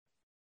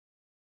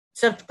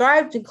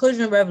Subscribe to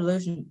Inclusion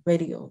Revolution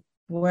Radio,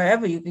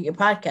 wherever you get your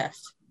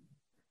podcasts.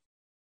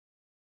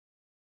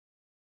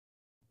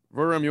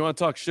 Verderame, you want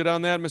to talk shit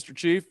on that, Mr.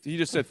 Chief? He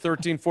just said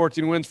 13,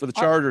 14 wins for the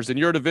Chargers in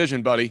your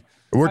division, buddy.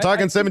 We're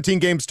talking 17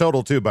 games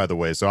total, too, by the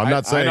way, so I'm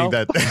not saying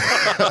that.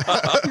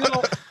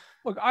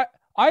 Look, I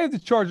have the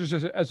Chargers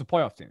as a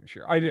playoff team this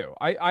year. I do.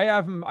 I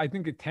have them, I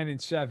think, at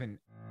 10-7.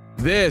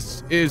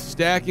 This is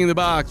Stacking the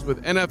Box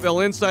with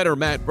NFL insider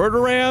Matt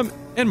Verderame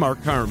and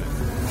Mark Carman.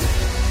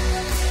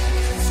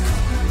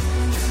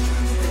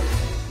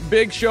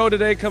 Big show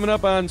today coming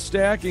up on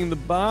Stacking the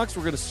Box.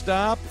 We're going to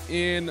stop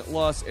in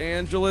Los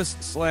Angeles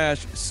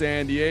 /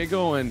 San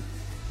Diego and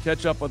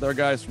catch up with our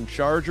guys from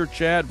Charger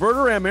Chat.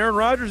 Verderame, Aaron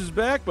Rodgers is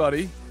back,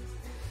 buddy.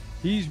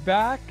 He's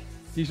back.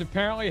 He's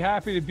apparently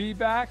happy to be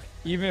back,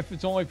 even if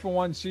it's only for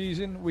one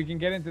season. We can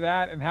get into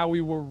that and how we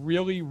were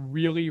really,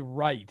 really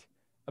right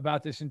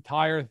about this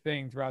entire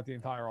thing throughout the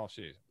entire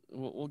offseason.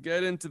 We'll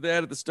get into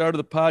that at the start of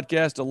the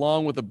podcast,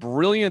 along with a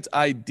brilliant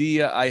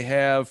idea I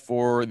have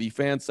for the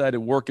fan-sided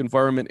work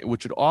environment,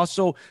 which would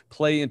also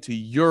play into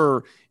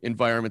your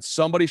environment.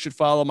 Somebody should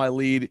follow my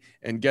lead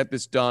and get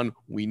this done.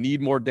 We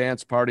need more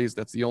dance parties.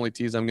 That's the only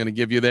tease I'm going to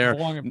give you there.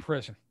 Belong in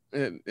prison.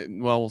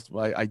 Well,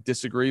 I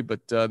disagree,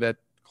 but that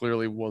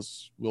clearly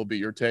will be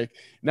your take.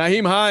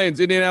 Nyheim Hines,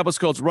 Indianapolis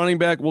Colts running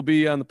back, will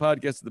be on the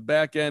podcast at the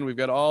back end. We've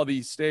got all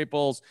these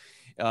staples.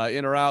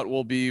 In or out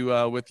will be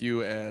with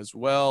you as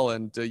well.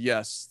 And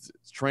yes,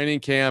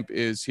 training camp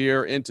is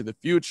here into the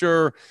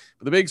future.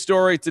 But the big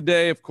story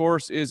today, of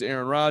course, is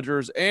Aaron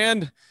Rodgers.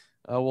 And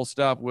we'll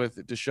stop with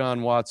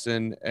Deshaun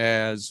Watson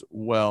as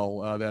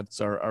well.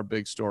 That's our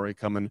big story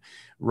coming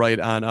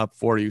right on up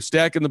for you.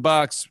 Stacking the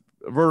Box.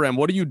 Verderame,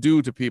 what do you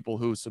do to people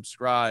who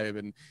subscribe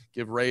and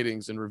give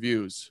ratings and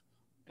reviews?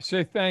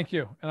 Say thank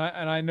you. And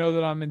I know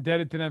that I'm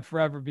indebted to them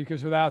forever,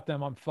 because without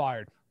them, I'm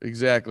fired.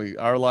 Exactly.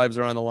 Our lives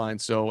are on the line.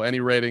 So any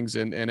ratings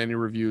and any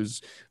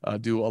reviews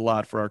do a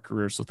lot for our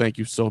careers. So thank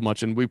you so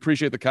much. And we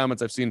appreciate the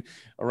comments I've seen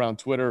around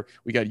Twitter.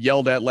 We got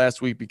yelled at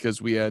last week because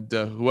we had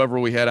whoever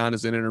we had on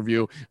as an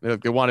interview.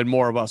 They wanted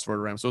more of us for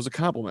the Rams. So it was a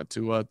compliment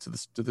to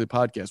the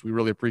podcast. We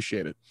really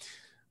appreciate it.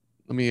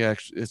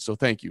 So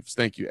thank you.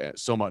 Thank you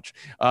so much.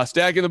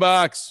 Stacking the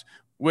Box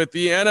with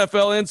the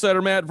NFL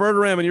insider, Matt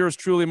Verderame, and yours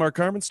truly, Mark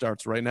Carman,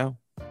 starts right now.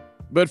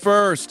 But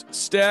first,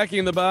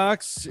 Stacking the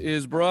Box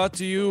is brought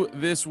to you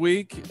this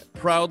week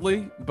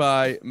proudly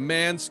by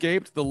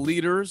Manscaped, the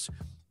leaders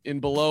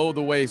in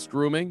below-the-waist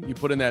grooming. You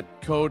put in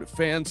that code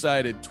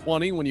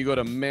FANSIDED20 when you go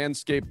to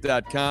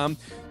manscaped.com.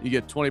 You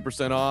get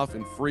 20% off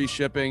and free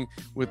shipping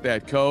with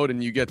that code,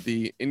 and you get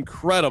the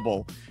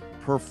incredible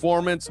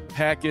Performance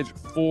Package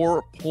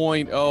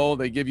 4.0.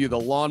 They give you the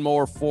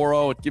Lawnmower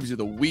 4.0. It gives you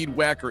the Weed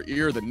Whacker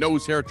ear, the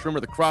nose hair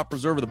trimmer, the crop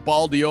preserver, the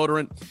ball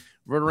deodorant.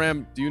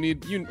 Verderame, do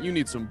you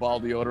need some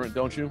ball deodorant,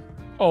 don't you?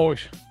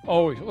 Always.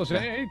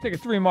 Listen, you take a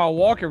 3-mile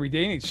walk every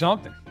day, you need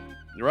something.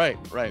 Right.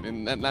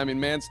 And I mean,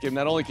 Manscaped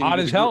not only can hot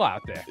as hell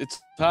out there. It's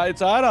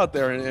hot out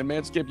there, and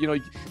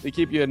Manscaped, they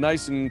keep you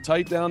nice and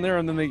tight down there,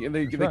 and then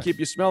they keep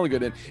you smelling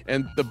good.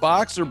 And the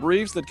boxer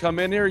briefs that come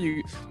in here,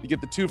 you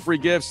get the 2 free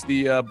gifts,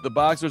 the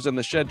boxers and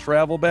the Shed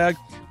travel bag.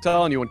 I'm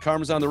telling you, when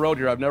Carmen's on the road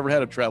here, I've never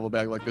had a travel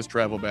bag like this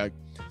travel bag.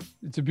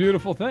 It's a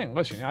beautiful thing.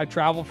 Listen, I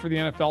travel for the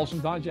NFL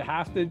sometimes. You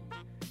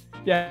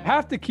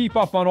have to keep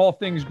up on all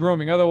things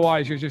grooming.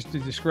 Otherwise, you're just a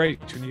disgrace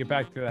when you get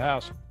back to the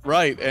house.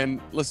 Right.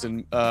 And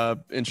listen,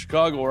 in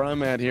Chicago, where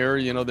I'm at here,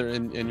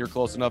 and you're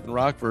close enough in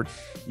Rockford,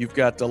 you've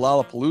got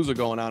Lollapalooza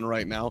going on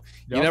right now.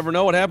 Yep. You never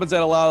know what happens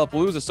at a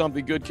Lollapalooza.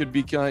 Something good could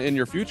be in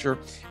your future.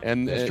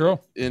 And that's true.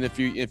 And if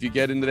you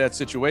get into that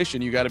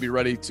situation, you got to be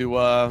ready to,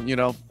 you're going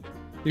to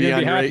be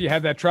happy you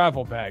have that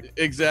travel bag.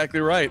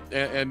 Exactly right.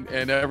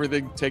 And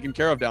everything taken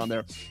care of down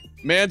there.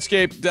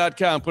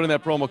 Manscaped.com. Put in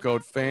that promo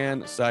code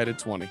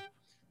FANSIDED20.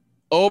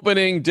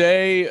 Opening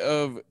day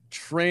of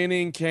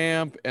training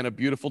camp and a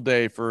beautiful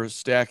day for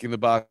Stacking the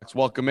Box.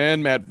 Welcome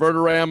in, Matt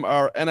Verderame,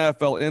 our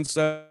NFL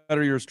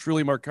insider. Yours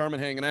truly, Mark Carman,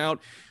 hanging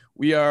out.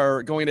 We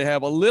are going to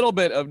have a little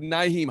bit of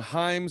Nyheim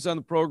Hines on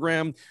the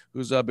program,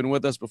 who's been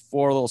with us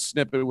before. A little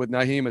snippet with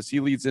Nyheim as he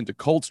leads into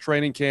Colts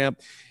training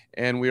camp.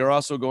 And we are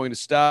also going to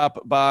stop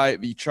by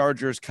the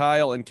Chargers,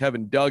 Kyle and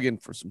Kevin Duggan,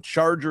 for some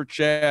Charger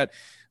chat.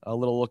 A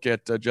little look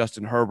at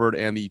Justin Herbert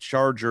and the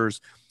Chargers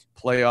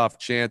playoff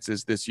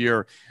chances this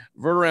year.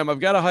 Verderame, I've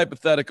got a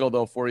hypothetical,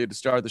 though, for you to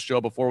start the show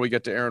before we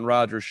get to Aaron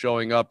Rodgers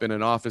showing up in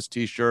an Office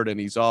T-shirt, and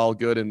he's all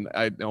good, and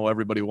I know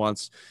everybody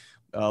wants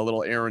a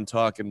little Aaron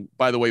talk. And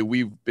by the way,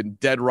 we've been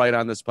dead right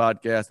on this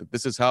podcast that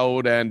this is how it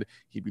would end.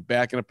 He'd be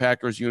back in a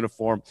Packers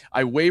uniform.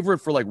 I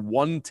wavered for like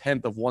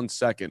 1/10 of 1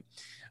 second,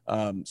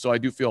 so I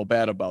do feel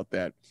bad about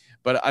that.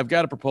 But I've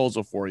got a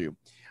proposal for you.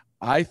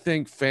 I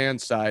think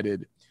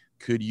Fansided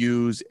could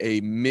use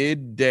a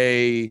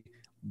midday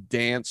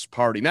dance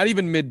party, not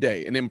even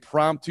midday, an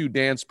impromptu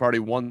dance party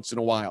once in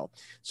a while.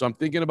 So I'm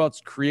thinking about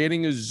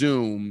creating a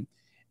Zoom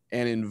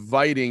and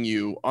inviting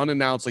you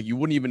unannounced, like you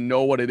wouldn't even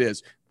know what it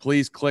is.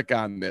 Please click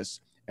on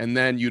this. And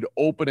then you'd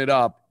open it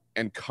up,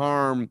 and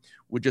Carm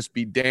would just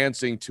be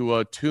dancing to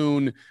a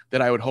tune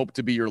that I would hope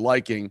to be your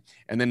liking.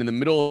 And then in the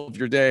middle of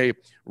your day,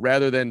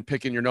 rather than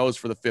picking your nose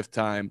for the 5th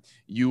time,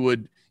 you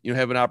would,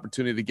 have an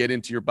opportunity to get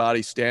into your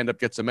body, stand up,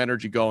 get some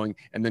energy going,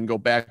 and then go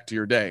back to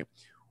your day.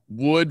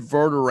 Would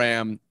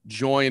Verderame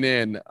join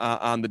in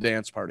on the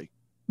dance party?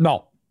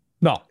 No.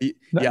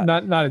 Yeah.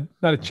 Not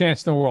a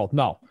chance in the world.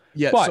 No.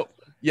 Yeah. But,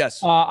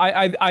 yes.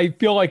 I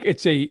feel like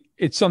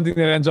it's something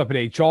that ends up at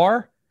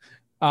HR.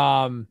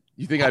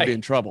 You think I'd be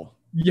in trouble?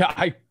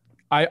 Yeah,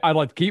 I'd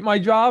like to keep my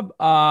job.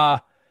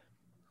 I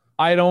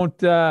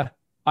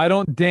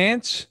don't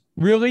dance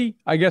really.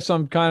 I guess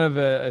I'm kind of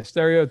a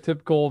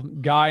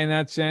stereotypical guy in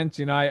that sense.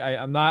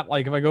 I'm not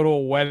like, if I go to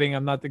a wedding,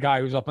 I'm not the guy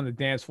who's up on the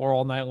dance floor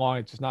all night long.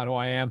 It's just not who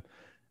I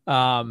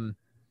am.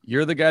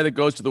 You're the guy that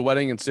goes to the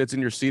wedding and sits in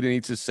your seat and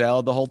eats his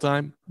salad the whole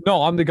time?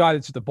 No, I'm the guy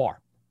that's at the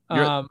bar.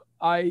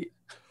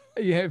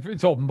 If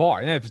it's open bar,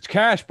 and if it's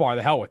cash bar,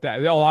 the hell with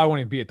that. Oh, I won't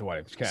even be at the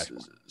wedding. If it's cash bar.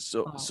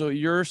 So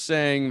you're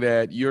saying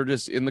that you're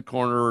just in the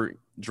corner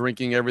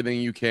drinking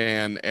everything you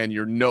can, and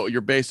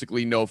you're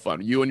basically no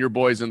fun. You and your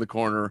boys in the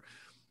corner.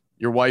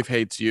 Your wife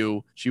hates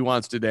you. She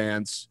wants to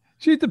dance.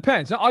 See, it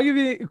depends. I'll give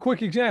you a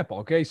quick example.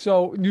 Okay,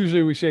 so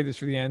usually we say this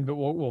for the end, but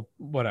we'll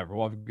whatever.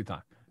 We'll have a good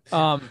time.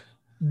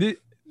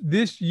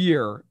 This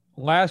year,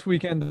 last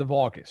weekend of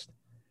August,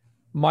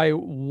 my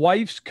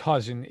wife's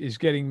cousin is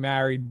getting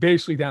married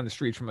basically down the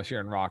street from us here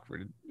in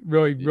Rockford.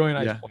 Really, really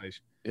nice place.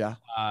 Yeah.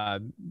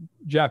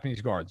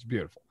 Japanese gardens.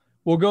 Beautiful.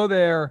 We'll go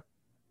there.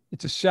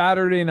 It's a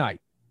Saturday night.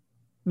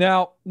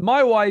 Now,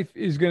 my wife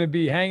is going to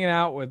be hanging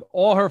out with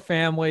all her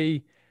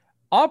family.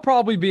 I'll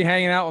probably be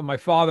hanging out with my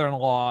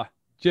father-in-law,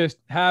 just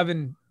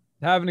having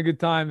a good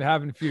time,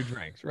 having a few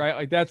drinks, right?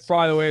 Like that's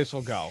probably the way this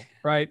will go,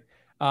 right?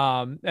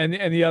 And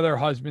the other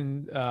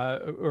husband,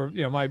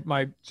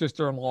 my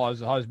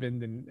sister-in-law's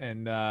husband,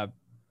 and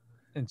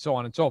so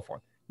on and so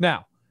forth.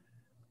 Now,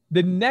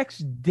 the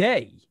next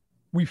day,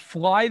 we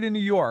fly to New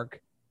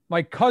York.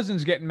 My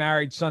cousin's getting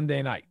married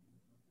Sunday night.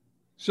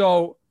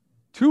 So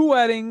 2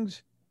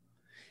 weddings.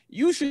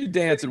 You should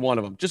dance at one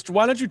of them. Just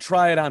why don't you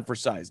try it on for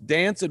size?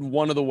 Dance at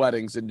one of the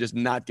weddings and just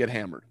not get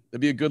hammered.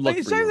 That'd be a good look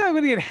for you. I'm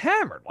going to get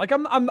hammered. Like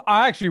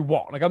I actually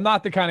won't. Like I'm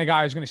not the kind of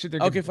guy who's going to sit there.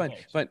 Okay, fine.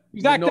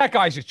 That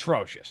guy's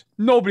atrocious.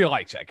 Nobody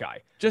likes that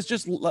guy. Let's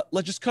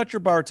just cut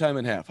your bar time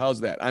in half. How's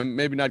that? I'm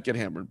maybe not get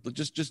hammered, but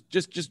just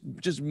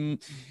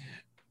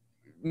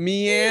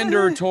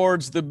meander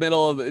towards the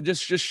middle of it.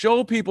 Just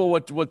show people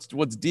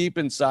what's deep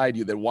inside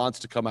you that wants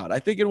to come out. I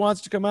think it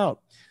wants to come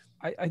out.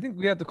 I think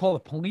we have to call the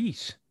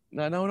police.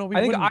 No.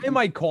 I think I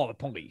might call the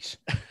police.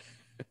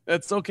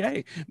 That's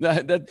okay.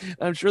 That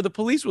I'm sure the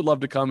police would love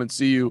to come and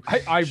see you.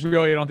 I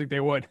really don't think they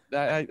would.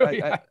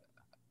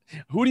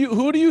 Who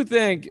do you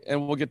think?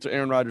 And we'll get to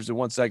Aaron Rodgers in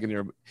 1 second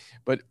here.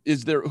 But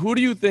who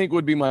do you think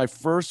would be my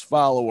first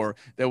follower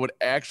that would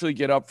actually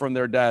get up from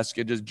their desk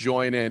and just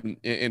join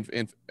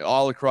in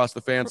all across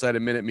the fan side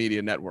of Minute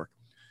Media Network?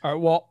 All right.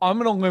 Well, I'm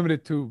going to limit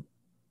it to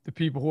the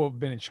people who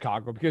have been in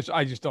Chicago because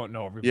I just don't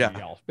know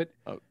everybody else. But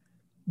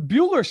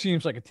Bueller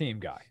seems like a team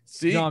guy.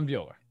 See, John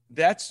Bueller.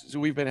 So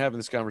we've been having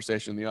this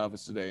conversation in the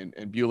office today,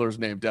 and Bueller's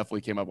name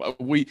definitely came up.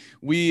 We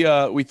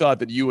thought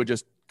that you would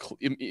just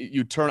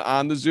turn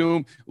on the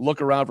Zoom,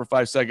 look around for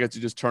 5 seconds,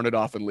 you just turn it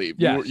off and leave.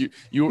 Yes.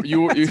 You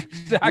were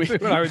exactly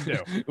what I would do.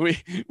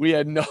 We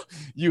had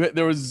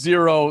there was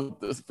zero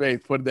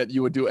faith put that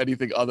you would do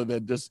anything other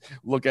than just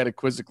look at it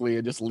quizzically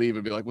and just leave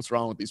and be like, what's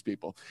wrong with these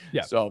people?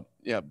 Yeah. So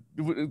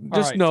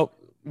just know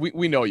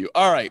we know you.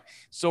 All right.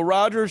 So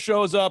Rodgers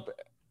shows up,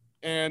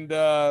 and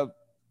the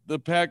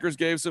Packers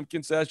gave some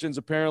concessions.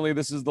 Apparently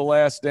this is the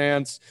last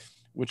dance,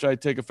 which I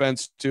take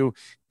offense to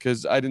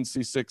because I didn't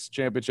see 6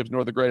 championships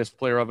nor the greatest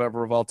player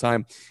of all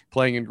time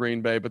playing in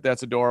Green Bay, but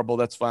that's adorable.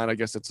 That's fine. I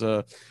guess it's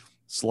a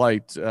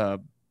slight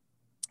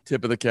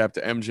tip of the cap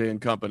to MJ and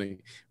company.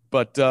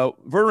 But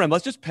Verderame,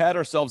 let's just pat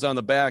ourselves on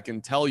the back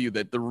and tell you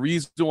that the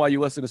reason why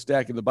you listen to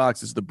Stacking the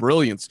Box is the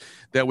brilliance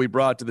that we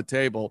brought to the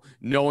table,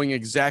 knowing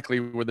exactly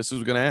where this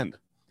was going to end.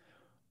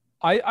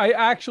 I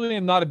actually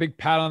am not a big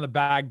pat on the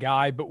back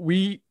guy, but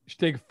we should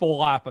take a full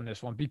lap on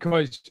this one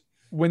because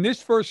when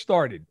this first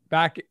started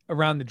back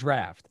around the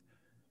draft,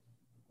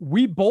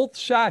 we both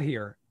sat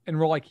here and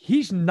were like,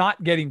 he's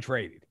not getting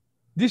traded.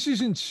 This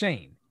is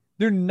insane.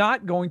 They're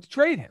not going to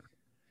trade him.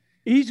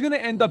 He's going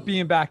to end up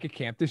being back at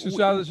camp. This is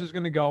how this is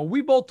going to go.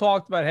 We both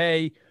talked about,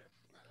 hey,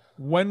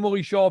 when will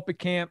he show up at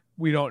camp?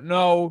 We don't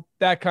know.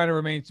 That kind of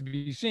remains to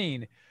be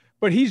seen.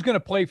 But he's going to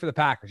play for the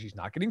Packers. He's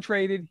not getting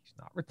traded. He's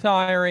not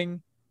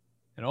retiring.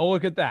 And oh,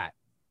 look at that.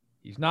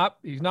 He's not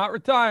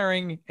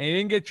retiring, and he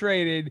didn't get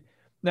traded.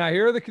 Now,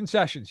 here are the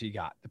concessions he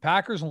got. The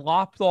Packers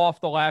lopped off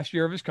the last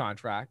year of his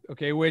contract,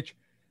 okay, which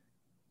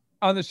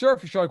on the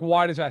surface, you're like,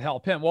 why does that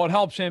help him? Well, it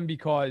helps him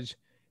because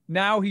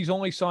now he's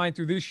only signed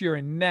through this year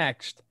and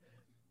next.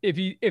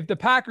 If the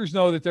Packers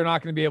know that they're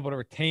not going to be able to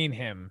retain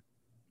him,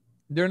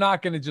 they're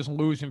not going to just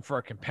lose him for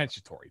a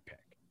compensatory pick.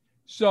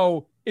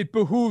 So it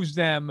behooves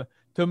them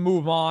to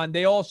move on.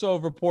 They also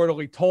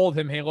reportedly told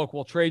him, hey, look,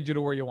 we'll trade you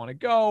to where you want to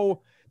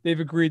go. They've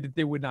agreed that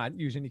they would not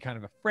use any kind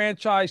of a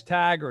franchise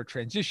tag or a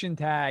transition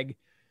tag.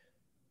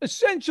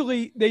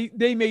 Essentially,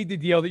 they made the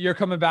deal that you're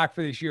coming back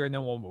for this year and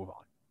then we'll move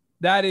on.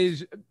 That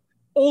is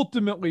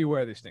ultimately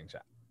where this thing's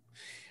at.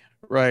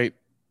 Right.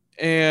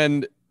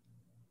 And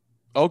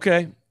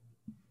okay,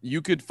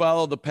 you could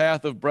follow the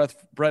path of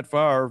Brett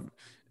Favre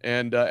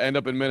and end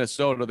up in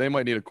Minnesota. They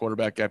might need a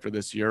quarterback after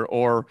this year,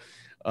 or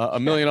a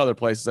million other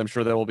places. I'm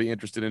sure that will be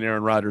interested in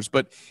Aaron Rodgers.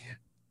 But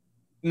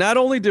not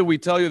only did we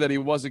tell you that he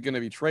wasn't going to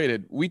be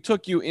traded, we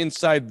took you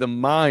inside the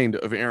mind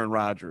of Aaron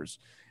Rodgers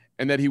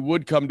and that he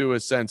would come to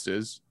his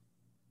senses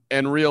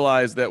and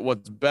realize that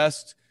what's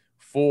best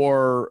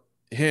for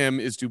him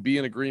is to be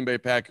in a Green Bay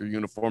Packer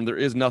uniform. There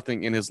is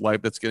nothing in his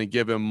life that's going to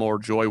give him more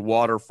joy,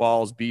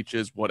 waterfalls,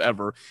 beaches,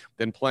 whatever,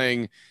 than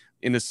playing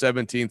in the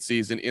 17th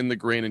season in the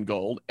green and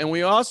gold. And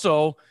we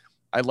also,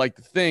 I'd like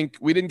to think,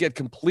 we didn't get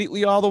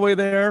completely all the way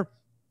there,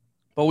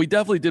 but we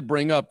definitely did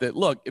bring up that,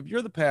 look, if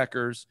you're the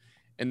Packers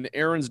and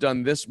Aaron's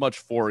done this much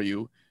for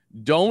you,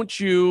 don't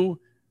you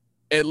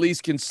at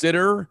least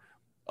consider,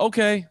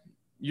 okay,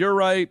 you're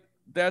right,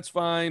 that's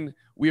fine.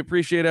 We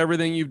appreciate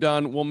everything you've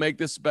done. We'll make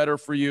this better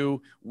for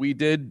you. We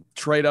did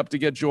trade up to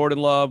get Jordan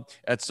Love.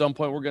 At some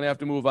point, we're going to have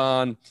to move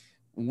on.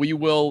 We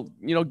will,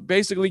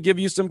 basically give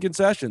you some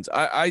concessions.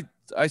 I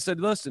said,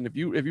 listen, if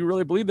you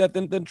really believe that,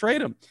 then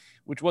trade him,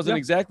 which wasn't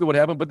exactly what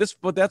happened.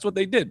 But that's what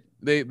they did.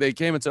 They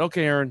came and said,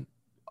 okay, Aaron,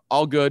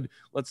 all good.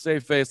 Let's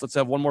save face. Let's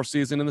have one more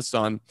season in the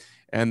sun,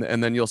 and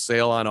then you'll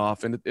sail on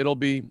off. And it'll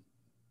be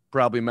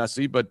probably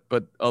messy, but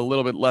a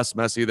little bit less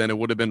messy than it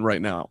would have been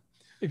right now.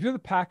 If you're the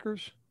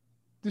Packers,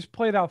 this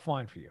played out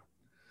fine for you.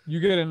 You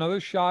get another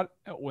shot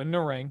at winning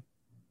a ring.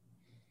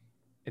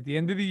 At the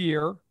end of the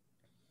year,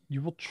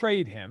 you will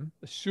trade him,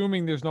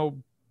 assuming there's no,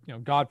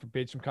 God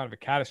forbid, some kind of a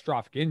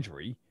catastrophic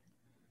injury.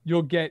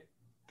 You'll get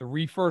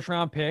 3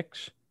 first-round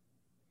picks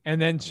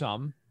and then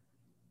some,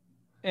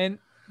 and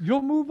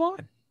you'll move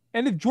on.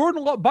 And if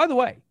Jordan Love, by the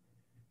way,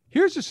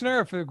 here's the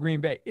scenario for the Green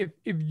Bay. If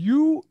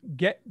you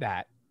get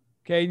that,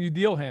 okay, and you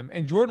deal him,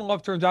 and Jordan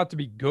Love turns out to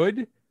be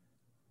good,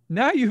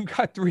 now you've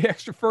got 3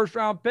 extra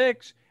first-round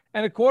picks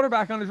and a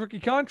quarterback on his rookie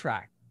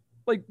contract.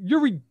 Like,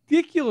 you're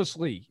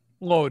ridiculously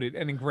loaded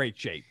and in great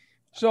shape.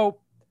 So,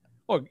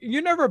 look,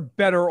 you're never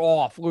better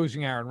off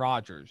losing Aaron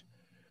Rodgers.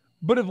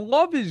 But if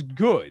Love is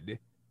good,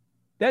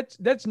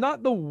 that's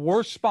not the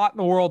worst spot in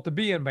the world to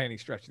be in by any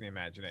stretch of the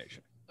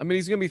imagination. I mean,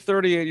 he's going to be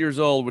 38 years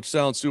old, which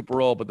sounds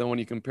super old, but then when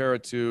you compare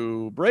it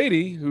to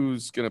Brady,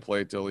 who's going to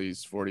play till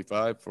he's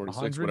 45,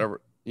 46, 100.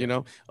 Whatever,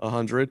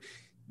 100.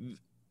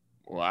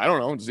 Well, I don't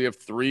know. Does he have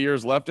 3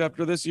 years left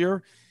after this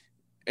year?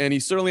 And he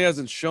certainly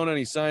hasn't shown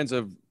any signs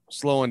of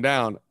slowing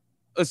down.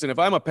 Listen, if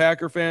I'm a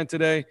Packer fan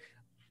today,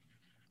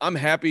 I'm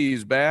happy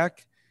he's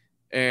back,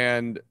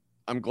 and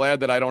I'm glad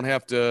that I don't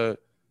have to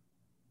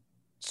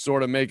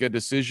sort of make a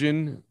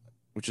decision,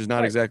 which is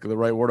not exactly the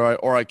right word,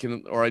 or I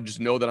just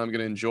know that I'm going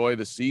to enjoy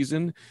the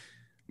season.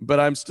 But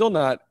I'm still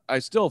not. I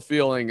still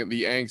feeling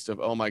the angst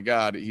of, oh my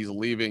God, he's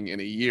leaving in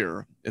a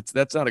year.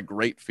 That's not a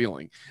great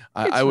feeling.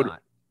 I would,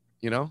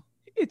 not.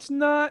 It's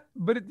not,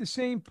 but at the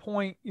same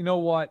point, you know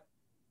what?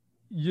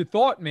 You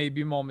thought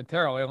maybe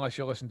momentarily, unless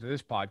you listen to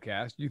this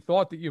podcast, you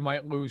thought that you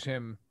might lose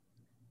him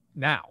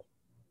now.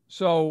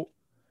 So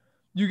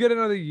you get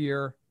another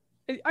year.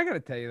 I got to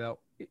tell you, though,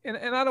 and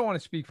I don't want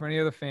to speak for any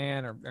other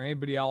fan or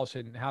anybody else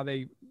and how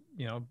they,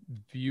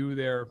 view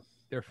their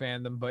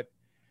fandom, but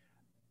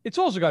it's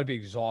also got to be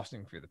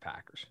exhausting for the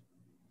Packers.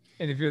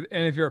 And if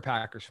you're a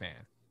Packers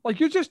fan, like,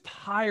 you're just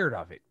tired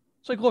of it.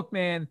 It's like, look,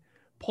 man,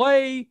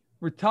 play,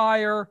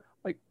 retire,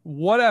 like,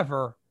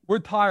 whatever. We're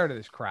tired of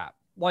this crap.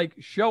 Like,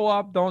 show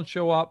up, don't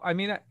show up. I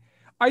mean,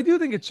 I do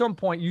think at some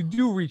point you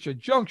do reach a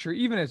juncture,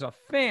 even as a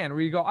fan,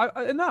 where you go,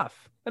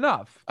 enough.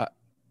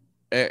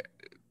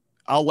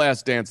 I'll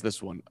last dance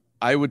this one.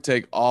 I would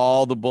take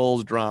all the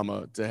Bulls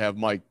drama to have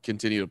Mike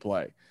continue to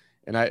play.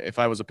 And if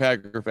I was a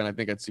Packer fan, I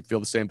think I'd feel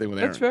the same thing with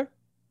Aaron. That's fair.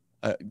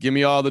 Give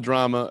me all the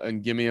drama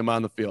and give me him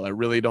on the field. I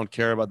really don't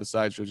care about the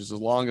sideshow, just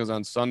as long as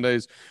on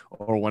Sundays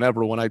or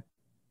whenever, when I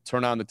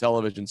turn on the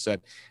television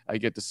set, I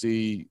get to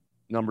see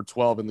number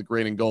 12 in the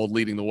green and gold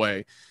leading the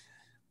way.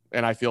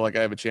 And I feel like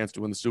I have a chance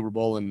to win the Super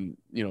Bowl and,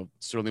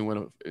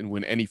 certainly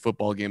win any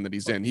football game that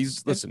he's in.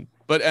 And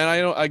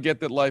I get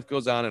that life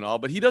goes on and all,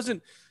 but he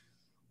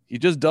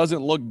just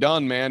doesn't look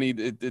done, man.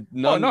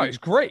 No, he's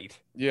great.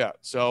 Yeah.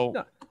 So,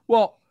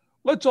 well,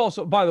 let's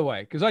also, by the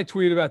way, because I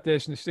tweeted about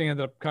this and this thing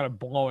ended up kind of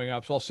blowing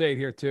up, so I'll say it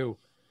here too.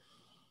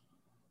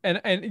 And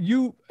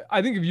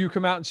I think if you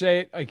come out and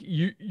say it, like,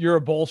 you're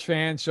a Bulls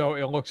fan, so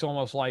it looks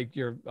almost like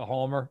you're a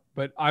homer.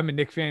 But I'm a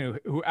Knicks fan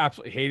who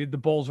absolutely hated the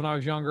Bulls when I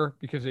was younger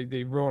because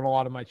they ruined a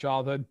lot of my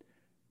childhood.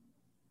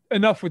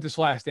 Enough with this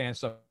last dance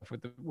stuff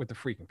with the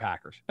freaking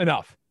Packers.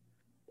 Enough.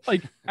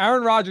 Like,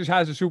 Aaron Rodgers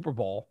has a Super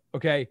Bowl,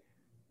 okay?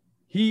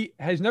 He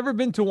has never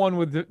been to one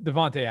with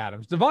Davante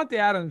Adams. Davante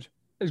Adams,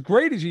 as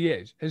great as he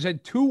is, has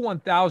had 2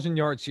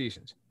 1,000-yard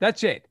seasons.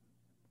 That's it.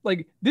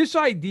 Like, this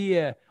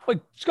idea, like,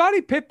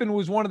 Scottie Pippen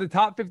was one of the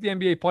top 50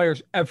 NBA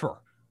players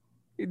ever.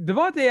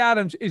 Davante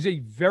Adams is a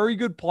very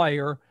good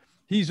player.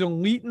 He's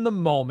elite in the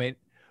moment.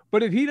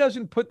 But if he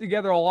doesn't put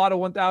together a lot of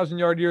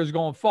 1,000-yard years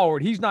going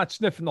forward, he's not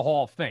sniffing the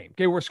Hall of Fame,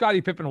 okay, where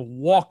Scottie Pippen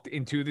walked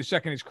into the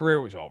second his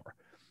career was over.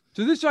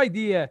 So this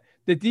idea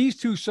that these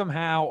two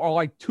somehow are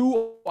like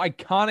two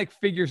iconic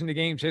figures in the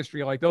game's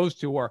history, like those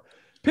two are.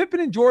 Pippen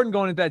and Jordan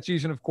going into that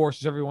season, of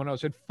course, as everyone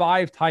knows, had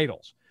 5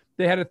 titles.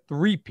 They had a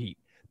three-peat.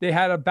 They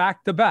had a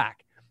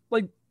back-to-back.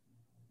 Like,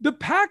 the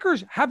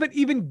Packers haven't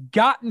even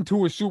gotten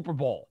to a Super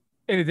Bowl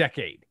in a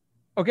decade,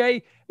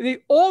 okay?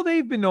 All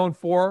they've been known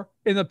for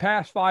in the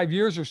past 5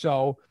 years or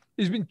so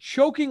has been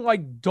choking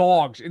like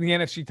dogs in the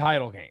NFC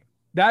title game.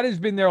 That has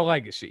been their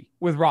legacy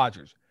with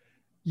Rodgers.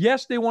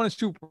 Yes, they won a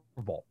Super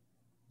Bowl.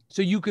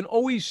 So you can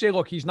always say,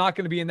 look, he's not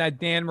going to be in that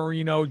Dan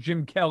Marino,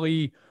 Jim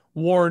Kelly,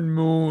 Warren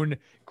Moon,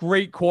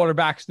 great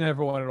quarterbacks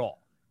never won it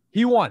all.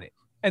 He won it,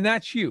 and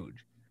that's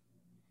huge.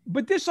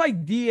 But this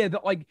idea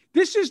that, like,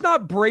 this is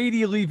not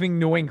Brady leaving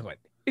New England.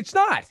 It's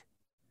not.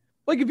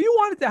 Like, if you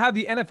wanted to have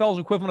the NFL's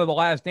equivalent of The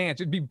Last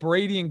Dance, it'd be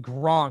Brady and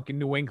Gronk in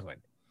New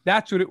England.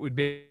 That's what it would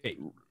be.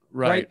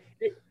 Right?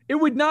 It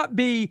would not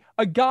be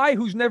a guy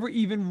who's never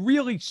even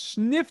really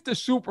sniffed a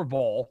Super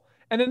Bowl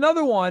and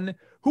another one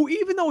who,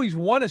 even though he's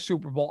won a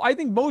Super Bowl, I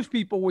think most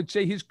people would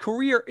say his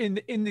career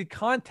in the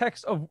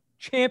context of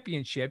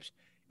championships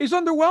is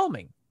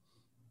underwhelming.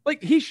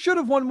 Like, he should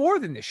have won more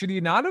than this. Should he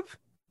not have?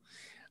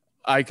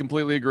 I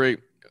completely agree.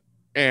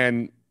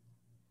 And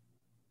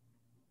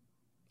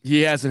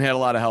he hasn't had a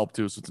lot of help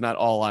too, so it's not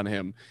all on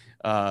him.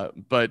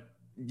 But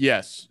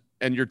yes,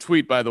 and your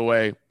tweet, by the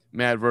way,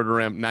 Matt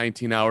Verderame,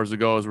 19 hours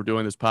ago as we're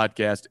doing this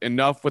podcast,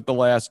 enough with The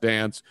Last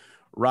Dance.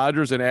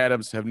 Rodgers and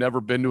Adams have never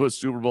been to a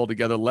Super Bowl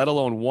together, let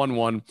alone won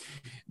one.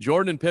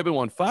 Jordan and Pippen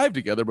won 5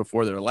 together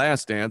before their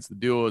last dance. The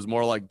duo is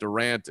more like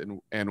Durant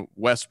and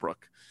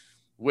Westbrook,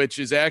 which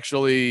is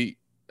actually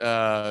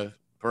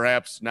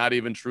perhaps not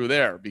even true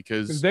there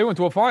because they went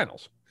to a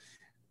finals.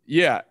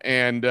 Yeah,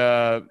 and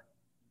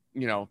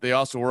they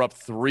also were up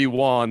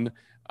 3-1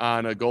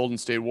 on a Golden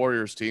State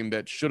Warriors team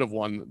that should have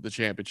won the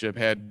championship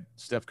had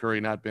Steph Curry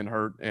not been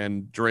hurt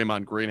and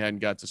Draymond Green hadn't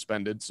got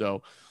suspended.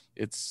 So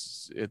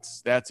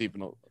that's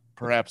even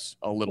perhaps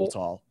a little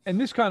tall.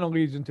 And this kind of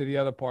leads into the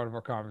other part of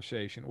our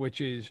conversation, which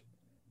is,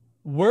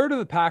 where do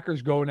the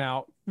Packers go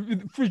now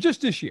for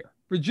just this year,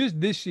 for just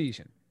this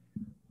season?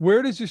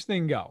 Where does this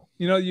thing go?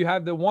 You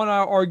have the 1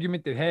 hour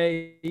argument that,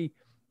 hey,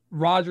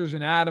 Rodgers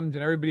and Adams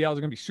and everybody else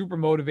are going to be super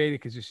motivated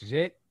because this is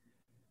it.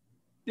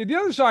 The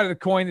other side of the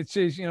coin that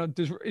says,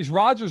 is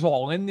Rodgers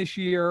all in this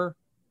year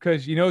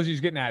because he knows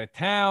he's getting out of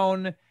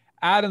town?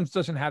 Adams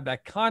doesn't have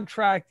that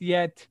contract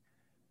yet.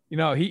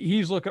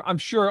 He's looking, I'm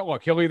sure,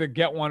 look, he'll either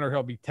get one or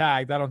he'll be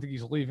tagged. I don't think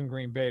he's leaving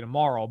Green Bay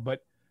tomorrow,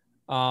 but,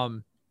 I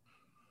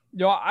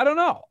don't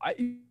know.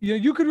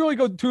 You could really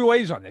go 2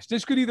 ways on this.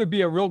 This could either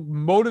be a real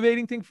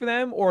motivating thing for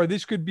them, or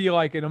this could be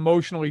like an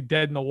emotionally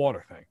dead in the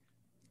water thing.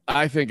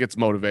 I think it's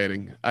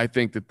motivating. I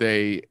think that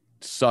they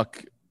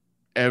suck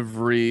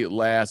every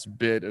last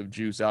bit of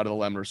juice out of the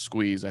lemon, or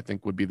squeeze, I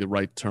think would be the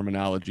right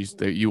terminology.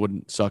 You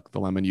wouldn't suck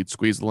the lemon, you'd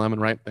squeeze the lemon,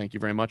 right? Thank you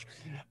very much.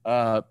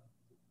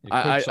 You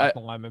could suck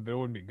the lemon, but it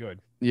wouldn't be good.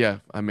 Yeah,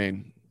 I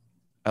mean,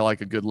 I like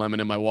a good lemon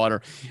in my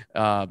water,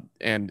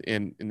 and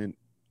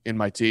in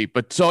my tea.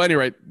 But so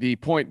anyway, the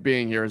point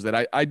being here is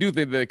that I do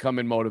think they come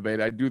in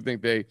motivated. I do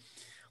think they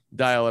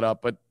dial it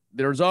up, but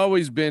there's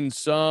always been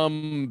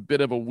some bit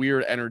of a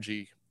weird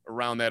energy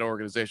around that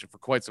organization for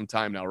quite some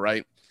time now,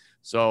 right?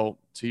 So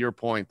to your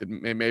point, that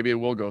maybe it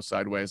will go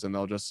sideways, and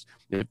they'll just,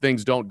 if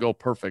things don't go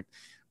perfect,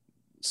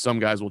 some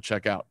guys will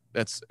check out.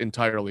 That's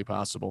entirely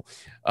possible.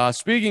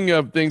 Speaking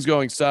of things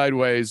going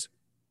sideways,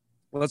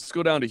 let's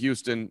go down to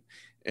Houston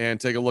and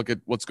take a look at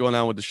what's going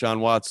on with Deshaun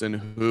Watson,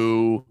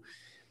 who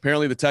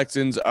apparently the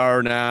Texans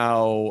are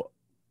now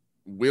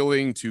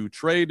willing to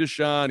trade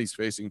Deshaun. He's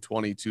facing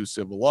 22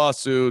 civil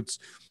lawsuits.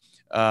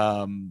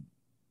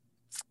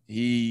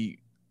 He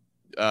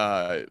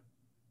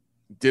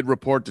did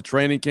report to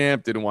training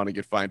camp, didn't want to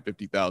get fined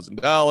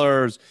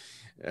 $50,000.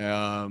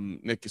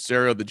 Nick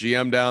Caserio, the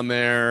GM down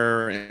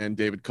there, and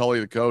David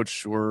Culley, the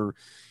coach, were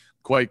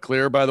quite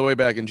clear, by the way,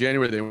 back in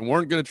January. They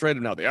weren't going to trade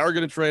him. Now they are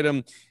going to trade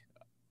him.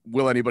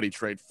 Will anybody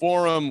trade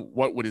for him?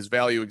 What would his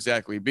value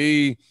exactly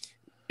be?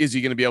 Is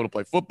he going to be able to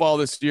play football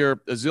this year?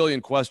 A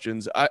zillion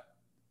questions.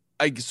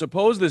 I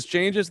suppose this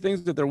changes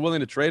things that they're willing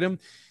to trade him,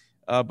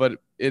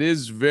 but it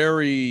is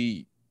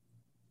very,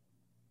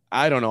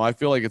 I don't know. I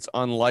feel like it's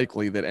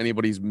unlikely that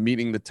anybody's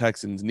meeting the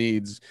Texans'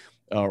 needs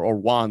or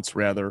wants,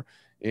 rather,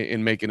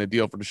 in making a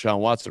deal for Deshaun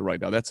Watson right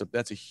now. That's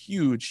a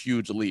huge,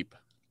 huge leap.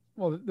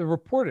 Well, the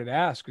reported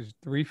ask is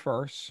 3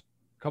 firsts,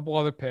 a couple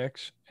other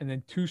picks, and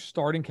then 2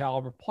 starting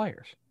caliber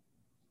players.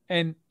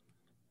 And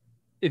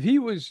if he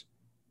was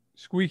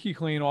squeaky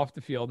clean off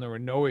the field and there were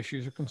no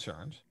issues or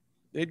concerns,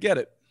 they'd get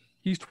it.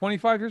 He's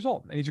 25 years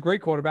old, and he's a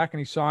great quarterback, and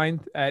he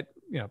signed at,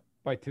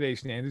 by today's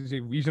standards, a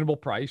reasonable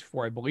price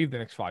for, I believe, the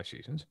next 5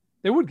 seasons.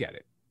 They would get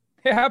it.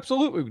 They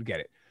absolutely would get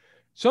it.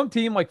 Some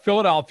team like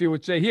Philadelphia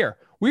would say, here,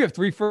 we have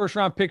 3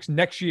 first-round picks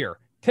next year.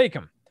 Take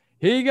them.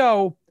 Here you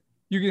go.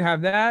 You can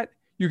have that.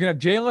 You can have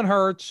Jalen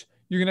Hurts.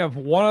 You can have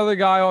one other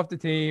guy off the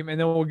team, and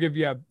then we'll give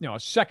you a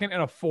second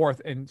and a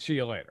fourth, and see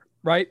you later,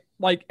 right?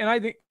 Like, and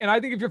I think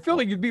if you're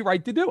Philly, you'd be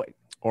right to do it,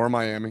 or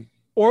Miami,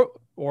 or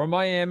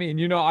Miami.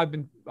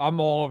 And I'm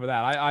all over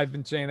that. I've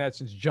been saying that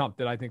since jump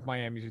that I think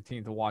Miami's a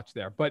team to watch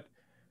there. But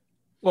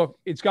look,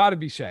 it's got to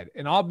be said,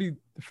 and I'll be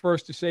the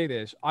first to say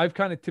this. I've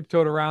kind of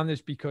tiptoed around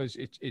this because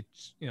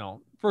it's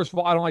first of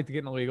all, I don't like to get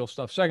into legal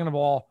stuff. Second of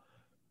all,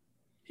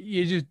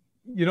 you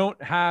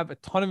don't have a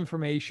ton of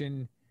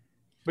information.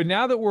 But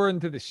now that we're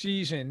into the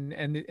season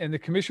and the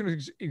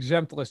commissioner's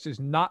exempt list has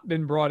not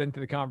been brought into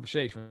the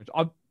conversation, which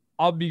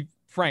I'll be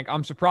frank,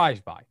 I'm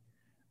surprised by.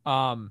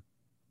 I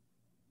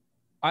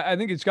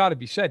think it's got to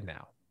be said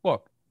now.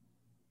 Look,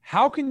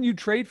 how can you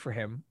trade for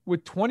him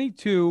with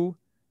 22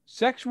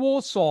 sexual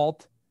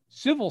assault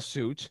civil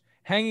suits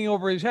hanging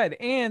over his head?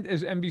 And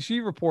as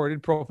NBC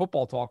reported, Pro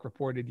Football Talk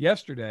reported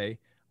yesterday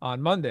on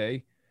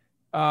Monday,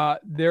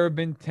 there have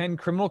been 10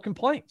 criminal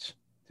complaints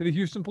to the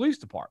Houston Police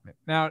Department.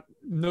 Now,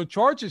 no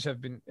charges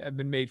have been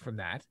made from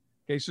that.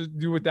 Okay, so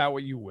do with that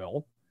what you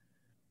will.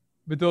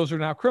 But those are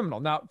now criminal.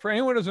 Now, for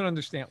anyone who doesn't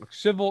understand, look,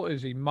 civil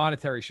is a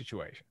monetary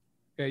situation.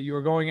 Okay, you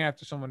are going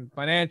after someone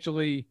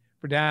financially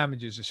for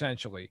damages,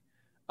 essentially,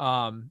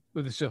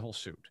 with a civil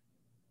suit.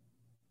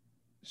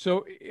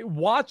 So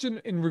Watson,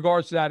 in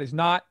regards to that, is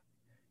not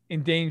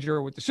in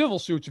danger with the civil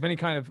suits of any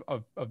kind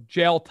of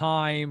jail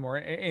time or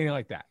anything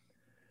like that.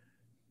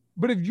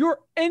 But if you're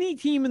any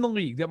team in the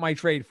league that might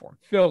trade for him,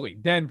 Philly,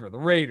 Denver, the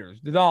Raiders,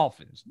 the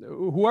Dolphins,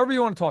 whoever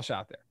you want to toss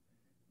out there,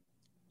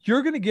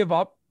 you're going to give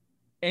up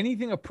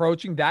anything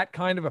approaching that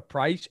kind of a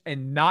price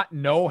and not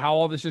know how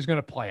all this is going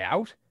to play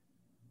out?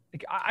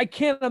 Like, I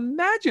can't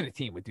imagine a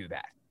team would do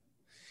that.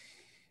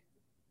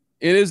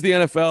 It is the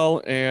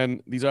NFL,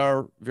 and these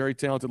are very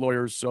talented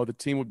lawyers, so the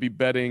team would be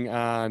betting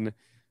on,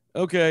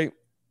 okay,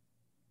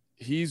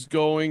 he's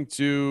going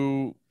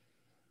to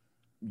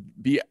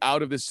be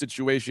out of this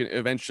situation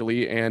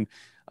eventually, and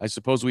I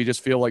suppose we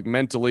just feel like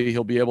mentally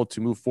he'll be able to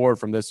move forward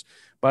from this.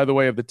 By the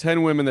way, of the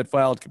 10 women that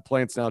filed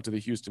complaints now to the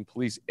Houston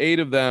police, 8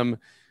 of them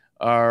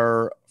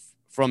are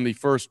from the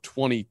first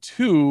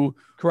 22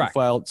 Correct. who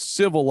filed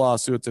civil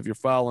lawsuits, if you're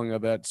following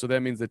of that. So that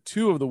means that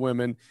 2 of the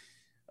women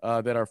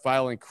that are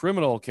filing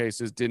criminal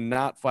cases did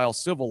not file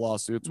civil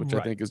lawsuits, which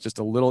Right. I think is just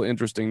a little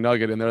interesting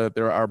nugget in there, that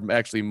there are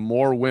actually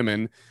more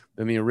women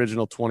than the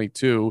original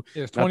 22.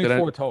 It's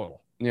 24 total.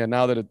 Yeah,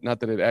 not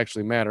that it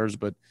actually matters,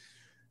 but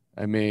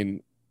I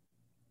mean,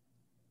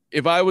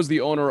 if I was the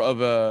owner of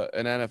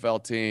an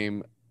NFL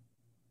team,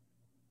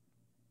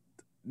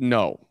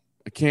 no,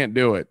 I can't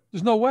do it.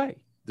 There's no way.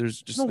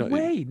 There's just no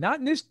way. Not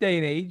in this day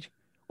and age.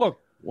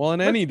 Look. Well, in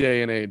any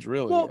day and age,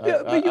 really. Well,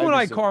 but you and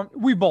I, Carm,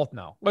 we both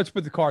know. Let's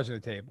put the cards on the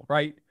table,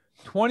 right?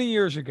 20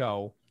 years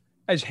ago,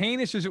 as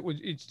heinous as it was,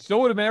 it still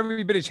would have been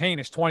every bit as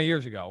heinous 20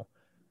 years ago,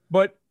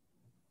 but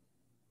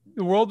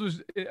the world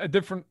was a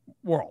different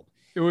world.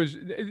 It was,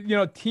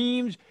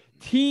 teams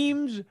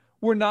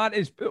were not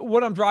as,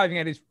 what I'm driving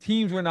at is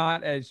teams were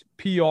not as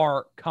PR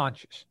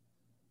conscious.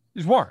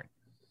 Just weren't.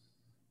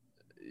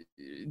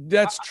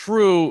 That's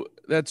true.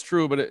 That's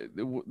true. But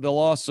they'll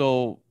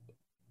also,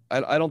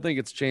 I don't think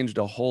it's changed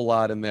a whole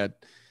lot in that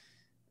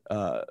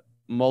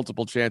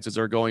multiple chances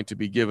are going to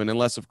be given,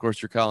 unless, of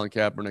course, you're Colin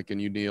Kaepernick and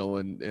you kneel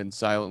and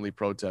silently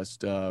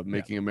protest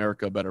making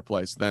America a better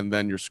place.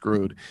 Then you're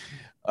screwed.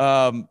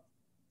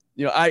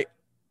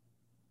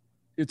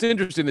 It's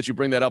interesting that you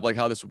bring that up, like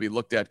how this would be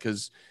looked at,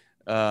 because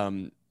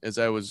as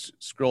I was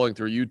scrolling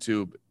through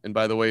YouTube, and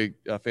by the way,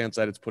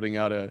 Fansided's putting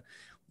out a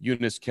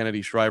Eunice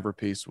Kennedy Shriver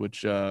piece,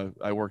 which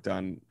I worked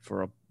on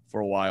for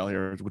a while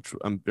here, which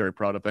I'm very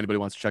proud of. If anybody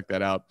wants to check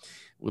that out,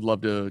 would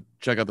love to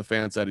check out the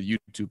Fansided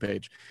YouTube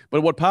page.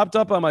 But what popped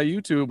up on my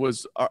YouTube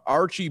was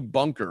Archie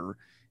Bunker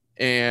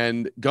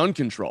and gun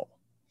control.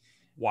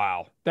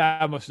 Wow,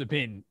 that must have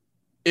been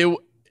it.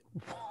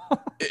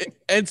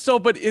 And so,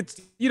 but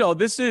it's,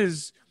 this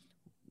is,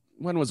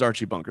 when was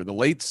Archie Bunker? The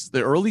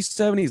early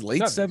 70s,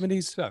 late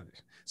 70s.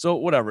 So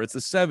whatever, it's the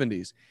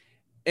 70s.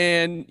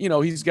 And,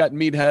 he's got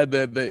Meathead,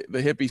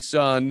 the hippie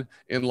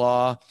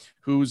son-in-law,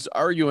 who's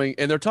arguing,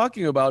 and they're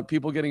talking about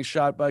people getting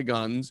shot by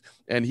guns.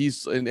 And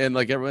he's, and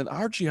like everyone,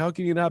 Archie, how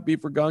can you not be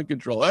for gun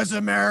control? That's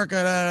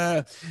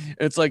America.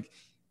 It's like,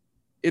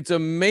 it's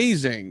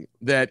amazing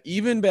that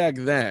even back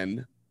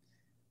then,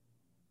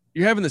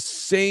 you're having the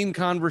same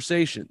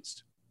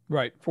conversations.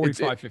 Right,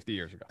 50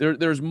 years ago.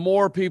 There's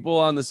more people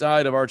on the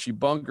side of Archie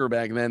Bunker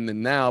back then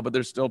than now, but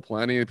there's still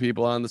plenty of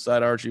people on the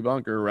side of Archie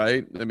Bunker,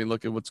 right? I mean,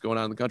 look at what's going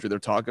on in the country. They're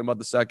talking about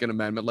the Second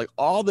Amendment. Like,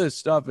 all this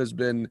stuff has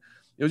been,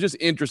 it was just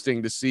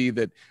interesting to see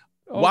that,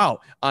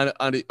 wow, on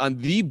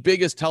the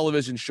biggest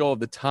television show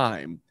of the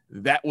time,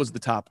 that was the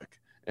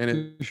topic.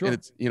 And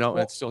it's,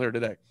 it's still here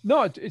today.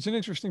 No, it's an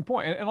interesting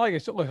point. And like I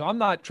said, look, I'm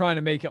not trying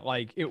to make it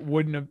like it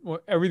wouldn't have,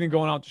 everything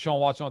going on to Sean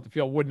Watson on the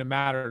field wouldn't have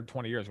mattered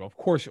 20 years ago. Of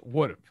course it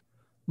would have.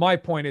 My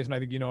point is, and I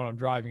think you know what I'm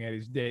driving at,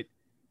 is that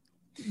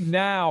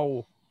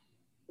now,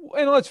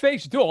 and let's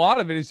face it, too, a lot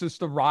of it is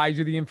just the rise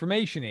of the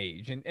information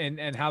age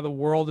and how the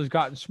world has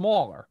gotten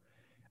smaller.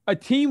 A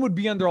team would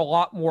be under a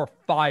lot more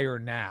fire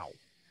now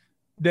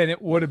than it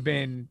would have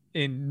been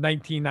in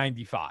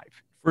 1995.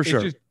 For sure.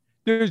 It's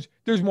just,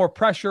 there's more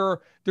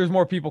pressure. There's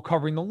more people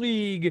covering the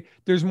league.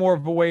 There's more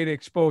of a way to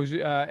expose,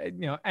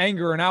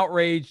 anger and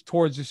outrage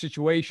towards the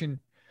situation.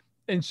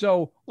 And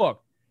so,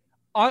 look,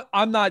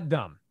 I'm not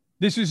dumb.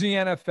 This is the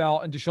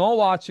NFL, and Deshaun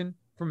Watson,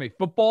 from a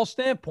football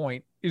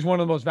standpoint, is one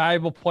of the most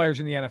valuable players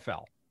in the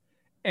NFL.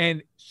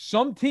 And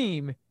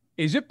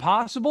is it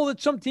possible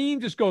that some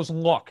team just goes,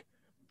 look,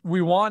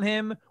 we want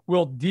him,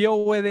 we'll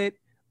deal with it,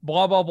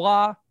 blah, blah,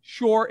 blah?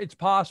 Sure, it's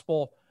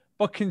possible.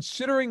 But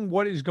considering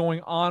what is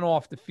going on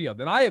off the field,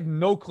 and I have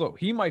no clue.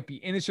 He might be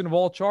innocent of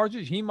all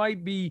charges. He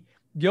might be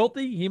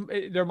guilty.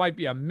 There might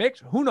be a mix.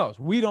 Who knows?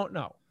 We don't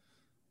know.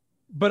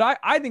 But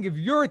I think if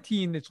you're a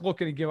team that's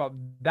looking to give up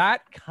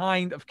that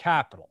kind of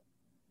capital,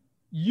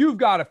 you've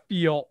got to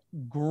feel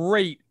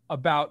great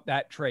about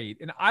that trade.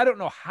 And I don't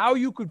know how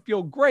you could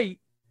feel great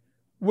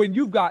when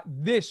you've got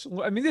this.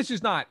 I mean, this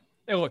is not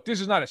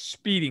a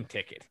speeding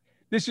ticket.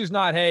 This is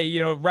not,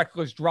 hey,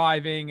 reckless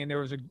driving. And there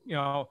was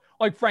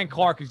like Frank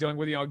Clark is dealing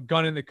with, a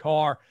gun in the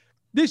car.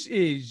 This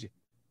is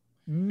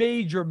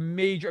major.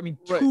 I mean,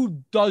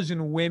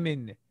 24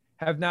 women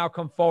have now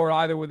come forward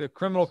either with a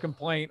criminal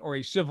complaint or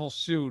a civil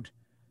suit.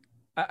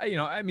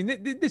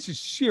 This is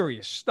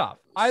serious stuff.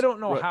 I don't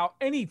know how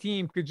any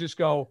team could just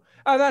go,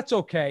 oh, that's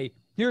okay.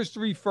 Here's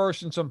 3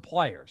 firsts and some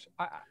players.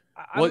 I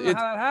don't know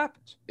how that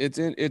happens. It's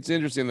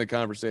interesting. The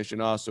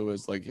conversation also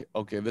is like,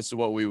 okay, this is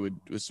what we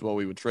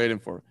would trade him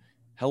for.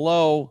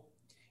 Hello,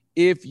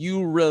 if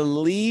you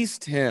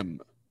released him,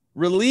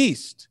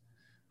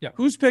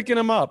 who's picking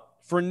him up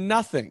for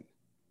nothing?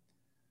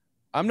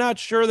 I'm not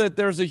sure that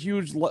there's a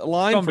huge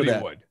line for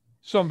that.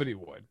 Somebody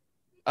would.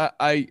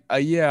 I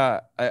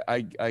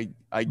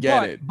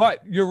get it.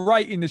 But you're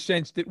right in the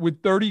sense that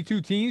would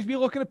 32 teams be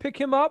looking to pick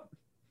him up?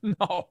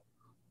 No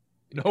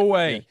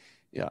way.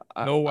 Yeah.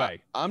 No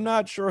way. I'm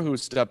not sure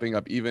who's stepping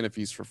up, even if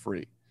he's for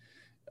free.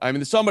 I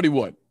mean, somebody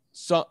would.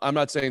 So I'm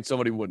not saying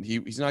somebody wouldn't.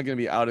 He's not going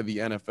to be out of the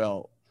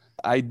NFL.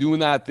 I do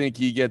not think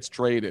he gets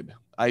traded.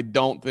 I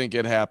don't think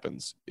it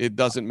happens. It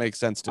doesn't make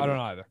sense to me. I don't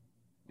either.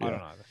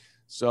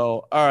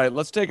 So, all right,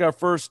 let's take our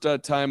first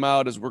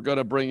timeout as we're going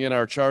to bring in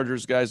our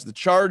Chargers guys. The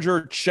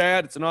Charger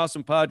Chat. It's an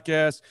awesome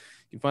podcast.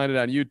 You can find it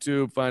on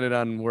YouTube, find it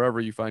on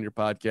wherever you find your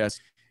podcast.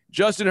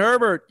 Justin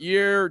Herbert,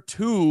 year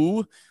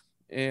 2,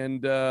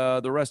 and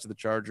the rest of the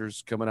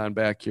Chargers coming on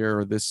back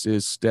here. This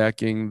is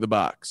Stacking the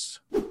Box.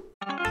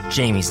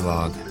 Jamie's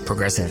log.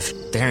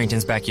 Progressive. The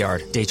Harrington's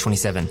backyard. Day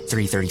 27.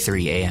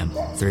 3:33 a.m.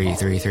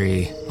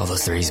 333. All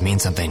those threes mean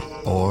something.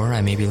 Or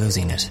I may be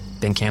losing it.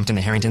 Been camped in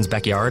the Harrington's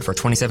backyard for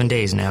 27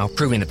 days now,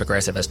 proving that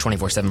Progressive has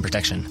 24/7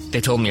 protection.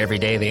 They told me every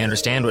day they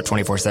understand what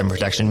 24/7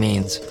 protection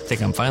means.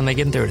 Think I'm finally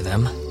getting through to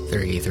them.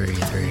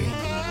 333.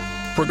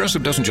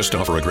 Progressive doesn't just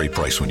offer a great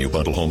price when you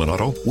bundle home and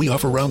auto. We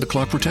offer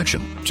round-the-clock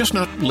protection. Just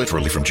not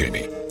literally from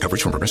Jamie.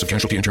 Coverage from Progressive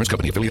Casualty Insurance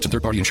Company, affiliates, and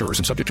third-party insurers,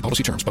 and subject to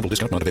policy terms. Bundle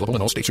discount not available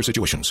in all states or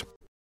situations.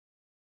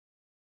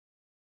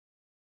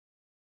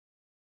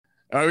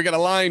 All right, we got a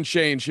line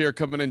change here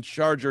coming in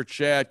Charger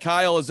Chat.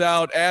 Kyle is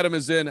out. Adam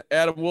is in.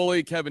 Adam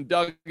Woolley, Kevin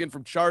Duggan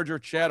from Charger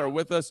Chat are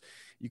with us.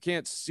 You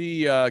can't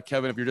see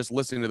Kevin if you're just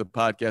listening to the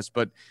podcast,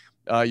 but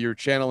you're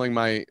channeling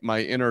my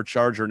inner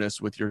Chargerness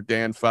with your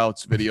Dan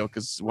Fouts video,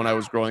 because when I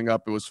was growing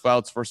up, it was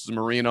Fouts versus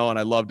Marino, and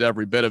I loved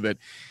every bit of it.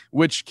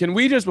 Which, can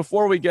we just,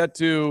 before we get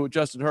to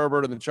Justin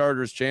Herbert and the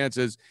Chargers'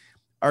 chances,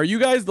 are you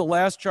guys the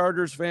last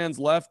Chargers fans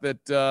left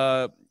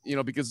that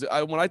because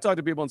when I talk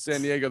to people in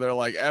San Diego, they're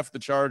like, F the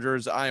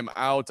Chargers, I am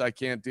out, I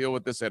can't deal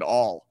with this at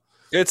all.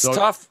 It's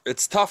tough.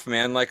 It's tough,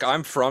 man. Like,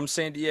 I'm from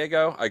San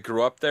Diego. I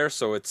grew up there,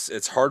 so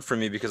it's hard for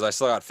me because I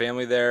still got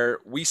family there.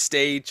 We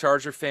stayed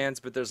Charger fans,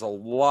 but there's a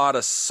lot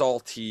of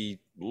salty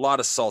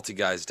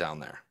guys down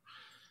there.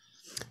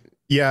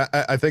 Yeah,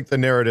 I think the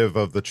narrative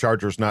of the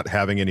Chargers not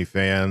having any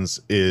fans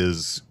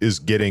is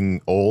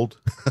getting old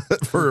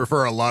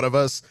for a lot of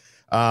us.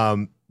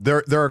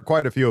 There are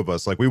quite a few of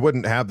us. Like, we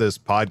wouldn't have this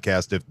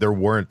podcast if there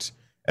weren't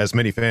as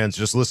many fans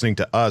just listening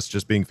to us,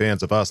 just being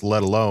fans of us,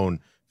 let alone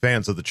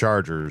fans of the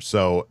Chargers.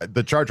 So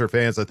the Charger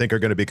fans, I think, are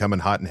going to be coming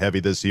hot and heavy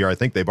this year. I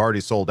think they've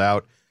already sold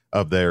out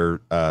of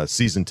their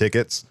season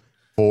tickets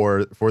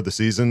for the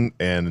season,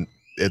 and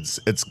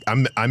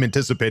I'm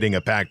anticipating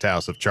a packed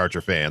house of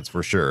Charger fans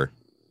for sure.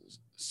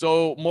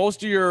 So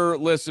most of your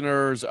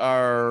listeners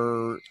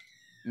are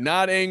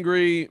not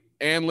angry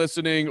and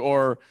listening,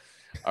 or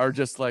are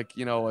just like,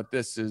 what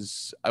this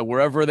is,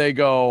 wherever they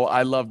go,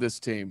 I love this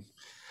team.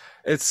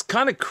 It's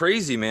kind of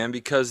crazy, man,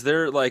 because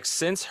they're like,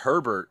 since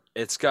Herbert,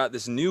 it's got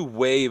this new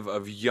wave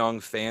of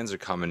young fans are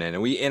coming in,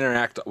 and we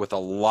interact with a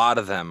lot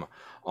of them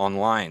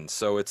online.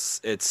 So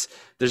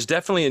there's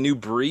definitely a new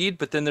breed,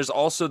 but then there's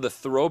also the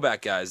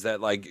throwback guys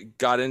that like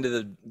got into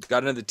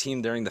the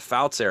team during the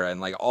Fouts era, and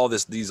like all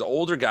these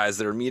older guys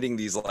that are meeting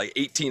these like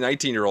 18,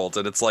 19-year-olds,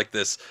 and it's like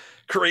this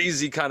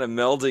crazy kind of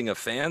melding of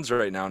fans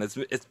right now, and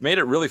it's made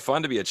it really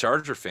fun to be a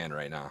Charger fan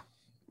right now.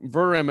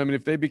 Verem, I mean,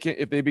 if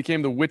they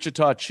became the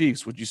Wichita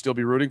Chiefs, would you still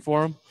be rooting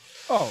for them?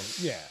 Oh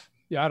yeah.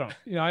 I don't.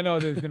 I know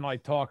there's been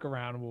like talk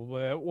around.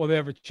 Will they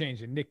ever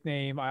change the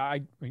nickname?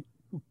 I mean,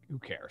 who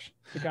cares?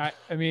 Like,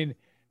 I mean,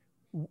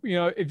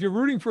 if you're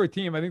rooting for a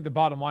team, I think the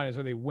bottom line is,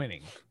 are they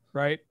winning,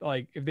 right?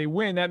 Like, if they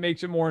win, that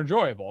makes it more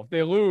enjoyable. If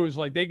they lose,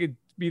 like, they could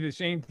be the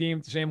same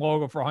team, the same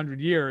logo for 100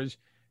 years.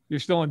 You're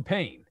still in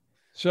pain.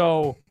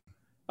 So,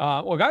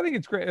 look, I think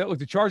it's great. Look,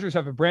 the Chargers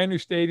have a brand new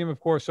stadium, of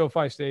course,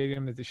 SoFi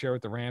Stadium, that they share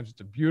with the Rams.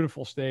 It's a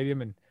beautiful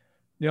stadium. And,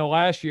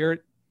 last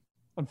year,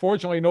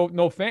 unfortunately,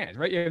 no fans,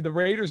 right? You have the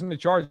Raiders and the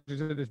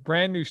Chargers at this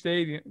brand new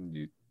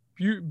stadium,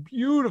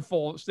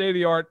 beautiful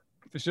state-of-the-art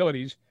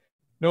facilities,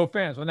 no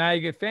fans. Well, now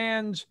you get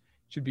fans.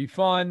 Should be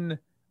fun.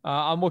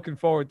 I'm looking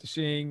forward to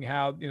seeing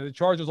how the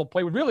Chargers will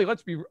play. Really,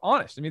 let's be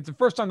honest. I mean, it's the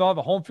first time they'll have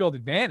a home field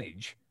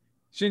advantage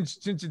since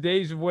the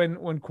days of when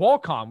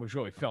Qualcomm was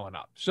really filling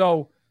up.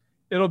 So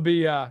it'll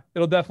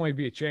definitely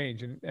be a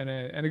change and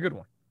a good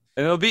one.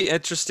 And it'll be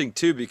interesting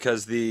too,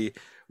 because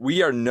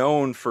we are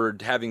known for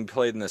having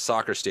played in the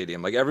soccer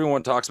stadium. Like,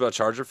 everyone talks about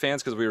Charger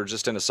fans because we were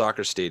just in a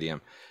soccer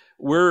stadium.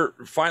 We're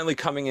finally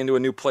coming into a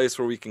new place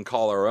where we can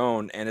call our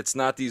own, and it's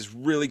not these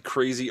really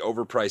crazy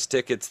overpriced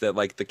tickets that,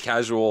 like, the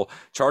casual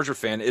Charger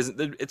fan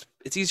isn't.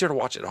 It's easier to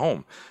watch at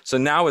home. So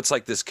now it's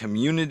like this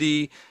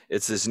community.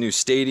 It's this new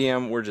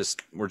stadium. We're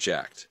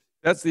jacked.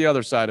 That's the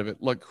other side of it.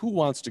 Look, who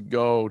wants to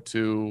go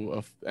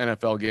to an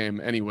NFL game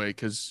anyway?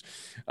 Because,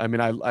 I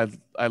mean,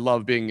 I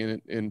love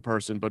being in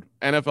person, but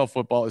NFL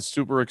football is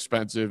super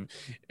expensive.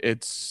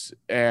 It's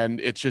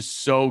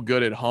just so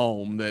good at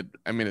home that,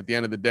 I mean, at the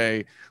end of the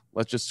day,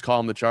 let's just call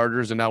them the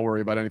Chargers and not worry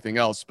about anything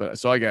else. But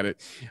so I get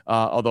it.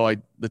 Although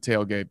the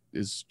tailgate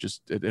is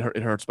just it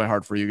hurts my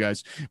heart for you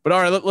guys. But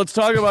all right, let's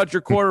talk about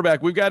your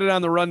quarterback. We've got it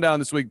on the rundown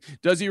this week.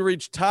 Does he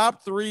reach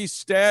top 3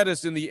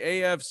 status in the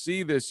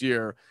AFC this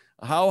year?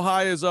 How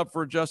high is up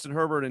for Justin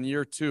Herbert in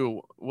year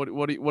 2?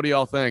 What do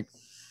y'all think?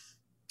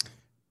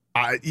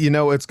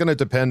 It's going to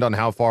depend on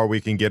how far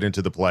we can get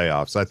into the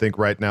playoffs. I think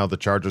right now the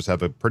Chargers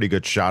have a pretty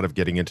good shot of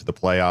getting into the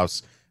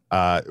playoffs.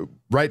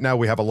 Right now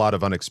we have a lot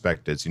of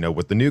unexpecteds.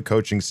 With the new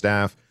coaching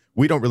staff,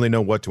 we don't really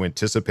know what to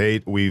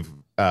anticipate. We've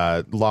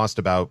lost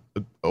about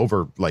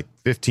over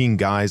 15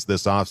 guys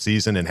this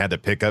offseason and had to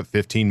pick up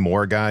 15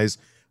 more guys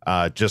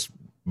just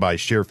by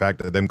sheer fact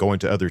of them going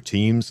to other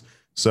teams.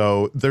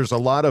 So there's a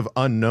lot of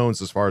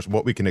unknowns as far as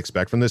what we can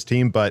expect from this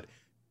team. But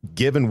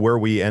given where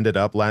we ended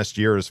up last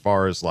year, as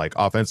far as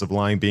offensive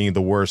line being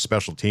the worst,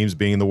 special teams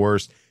being the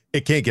worst,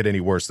 it can't get any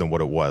worse than what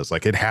it was.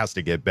 It has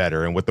to get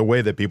better. And with the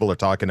way that people are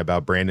talking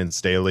about Brandon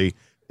Staley,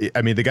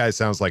 I mean, the guy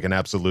sounds like an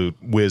absolute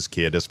whiz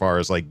kid as far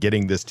as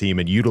getting this team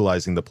and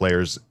utilizing the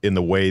players in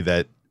the way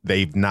that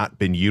they've not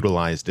been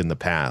utilized in the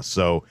past.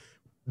 So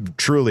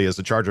truly, as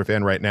a Charger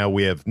fan right now,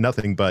 we have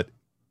nothing but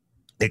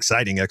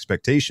exciting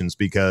expectations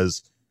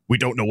because we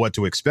don't know what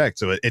to expect.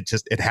 So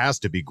it has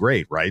to be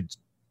great, right?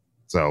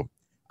 So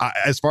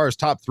as far as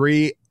top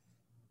 3,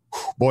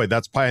 boy,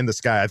 that's pie in the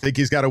sky. I think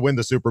he's got to win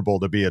the Super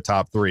Bowl to be a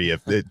top 3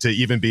 to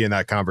even be in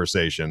that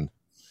conversation.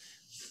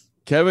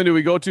 Kevin, do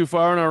we go too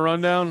far in our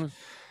rundown?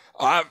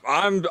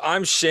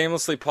 I'm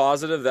shamelessly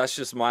positive. That's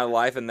just my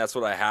life, and that's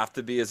what I have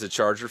to be as a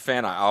Charger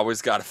fan. I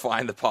always got to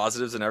find the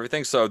positives and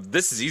everything. So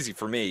this is easy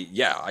for me.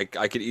 Yeah, I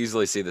could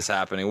easily see this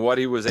happening. What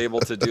he was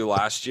able to do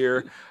last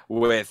year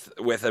with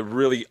a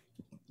really,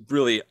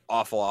 really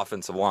awful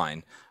offensive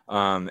line.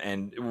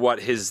 And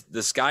what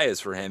the sky is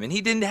for him. And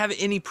he didn't have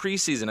any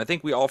preseason. I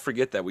think we all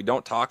forget that. We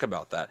don't talk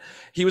about that.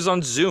 He was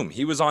on Zoom.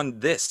 He was on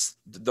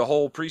the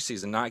whole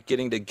preseason, not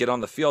getting to get on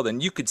the field.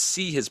 And you could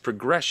see his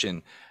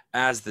progression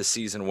as the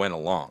season went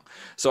along.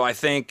 So I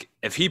think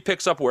if he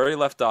picks up where he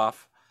left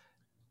off,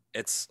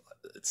 it's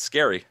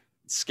scary.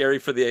 It's scary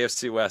for the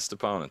AFC West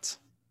opponents.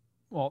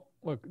 Well,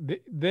 look,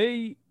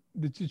 the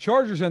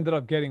Chargers ended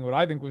up getting what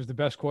I think was the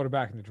best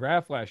quarterback in the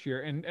draft last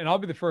year. And I'll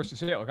be the first to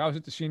say it. Look, I was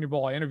at the Senior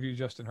Bowl. I interviewed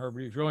Justin Herbert.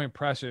 He was really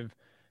impressive.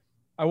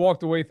 I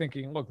walked away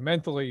thinking, look,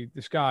 mentally,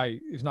 this guy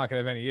is not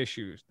going to have any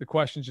issues. The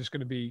question's just going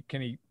to be,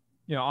 can he,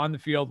 on the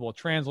field will it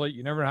translate?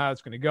 You never know how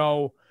it's going to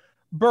go.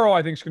 Burrow,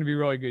 I think, is going to be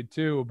really good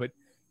too. But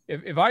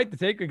if I had to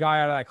take a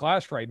guy out of that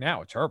class right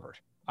now, it's Herbert.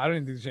 I don't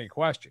even think there's any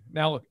question.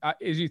 Now, look,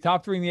 is he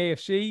top 3 in the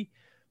AFC?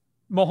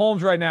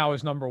 Mahomes right now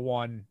is number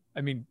 1.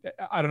 I mean,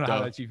 I don't know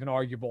how that's even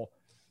arguable.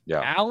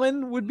 Yeah.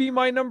 Allen would be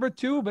my number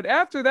 2, but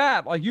after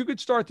that, you could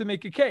start to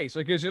make a case.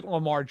 Is it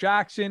Lamar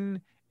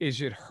Jackson?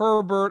 Is it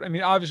Herbert? I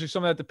mean, obviously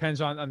some of that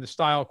depends on the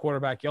style of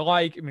quarterback you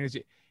like. I mean, is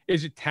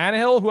it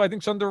Tannehill, who I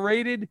think is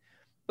underrated?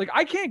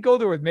 I can't go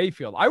there with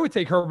Mayfield. I would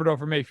take Herbert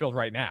over Mayfield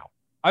right now.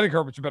 I think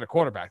Herbert's a better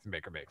quarterback than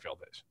Baker Mayfield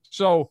is.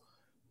 So,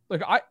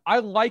 I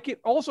like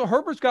it. Also,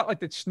 Herbert's got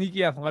that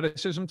sneaky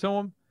athleticism to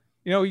him.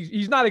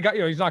 He's not a guy.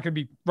 He's not going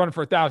to be running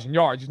for 1,000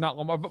 yards. He's not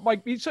Lamar,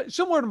 but he's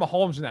similar to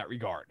Mahomes in that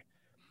regard.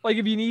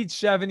 If you need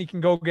 7, he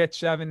can go get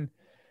 7.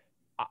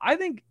 I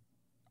think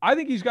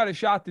he's got a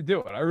shot to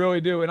do it. I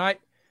really do. And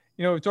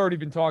it's already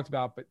been talked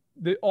about, but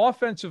the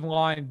offensive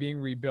line being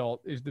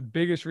rebuilt is the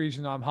biggest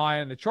reason I'm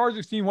high on the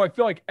Chargers team, who I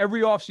feel like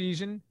every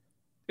offseason,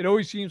 it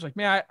always seems like,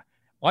 man, I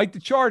like the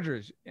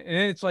Chargers. And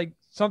then it's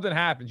something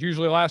happens.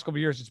 Usually the last couple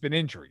of years, it's been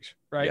injuries,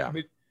 right? Yeah.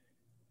 But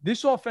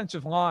this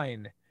offensive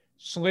line,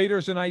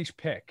 Slater's a nice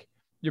pick.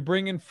 You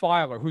bring in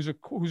Filer, who's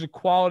a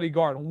quality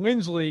guard.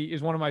 Lindsley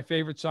is one of my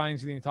favorite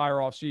signings of the entire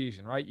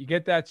offseason, right? You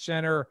get that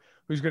center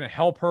who's going to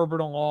help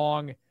Herbert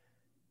along.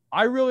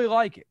 I really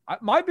like it.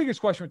 My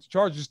biggest question with the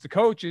Chargers is the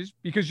coaches,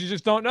 because you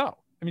just don't know.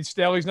 I mean,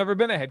 Staley's never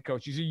been a head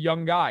coach. He's a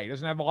young guy. He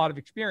doesn't have a lot of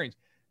experience.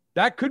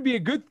 That could be a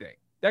good thing.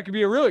 That could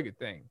be a really good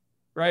thing,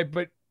 right?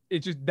 But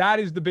it's just that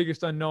is the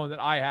biggest unknown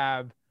that I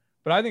have.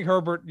 But I think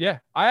Herbert, I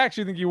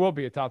actually think he will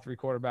be a top 3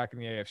 quarterback in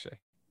the AFC.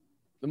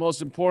 The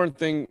most important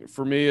thing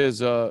for me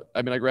is, I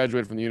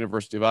graduated from the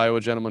University of Iowa,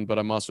 gentlemen, but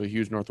I'm also a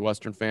huge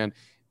Northwestern fan.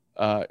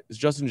 Is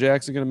Justin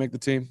Jackson going to make the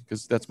team?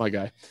 Because that's my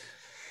guy.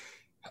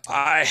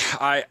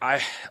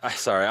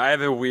 Sorry, I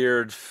have a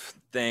weird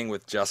thing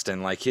with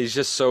Justin. Like, he's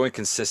just so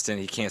inconsistent.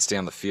 He can't stay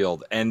on the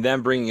field. And then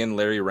bringing in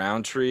Larry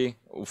Roundtree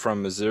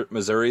from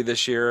Missouri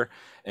this year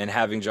and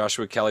having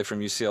Joshua Kelly from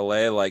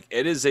UCLA, like,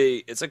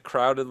 it's a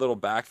crowded little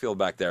backfield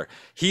back there.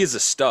 He is a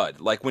stud.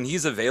 Like, when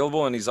he's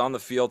available and he's on the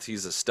field,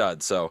 he's a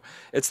stud. So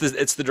it's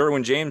the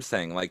Derwin James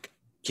thing. Like,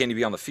 can he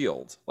be on the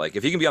field? Like,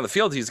 if he can be on the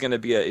field, he's gonna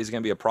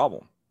be a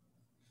problem.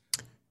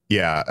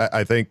 Yeah,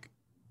 I think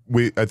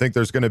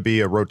there's going to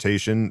be a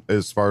rotation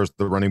as far as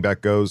the running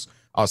back goes.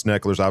 Austin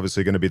Eckler's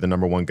obviously going to be the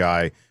number 1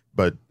 guy,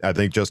 but I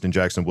think Justin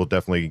Jackson will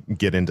definitely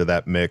get into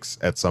that mix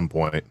at some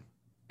point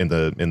in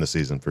the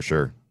season for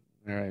sure.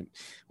 All right.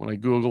 When I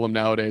Google him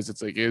nowadays,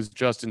 it's like, is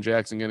Justin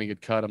Jackson going to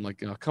get cut? I'm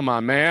like, oh, come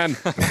on, man.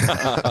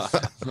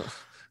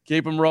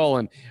 Keep him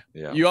rolling.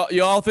 Yeah.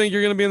 You all think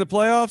you're going to be in the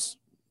playoffs?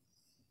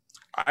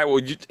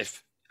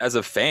 As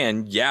a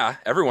fan,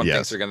 everyone Yes.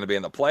 thinks they're going to be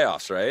in the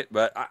playoffs, right?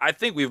 But I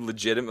think we've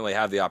legitimately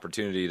had the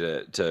opportunity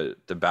to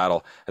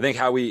battle. I think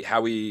how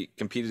we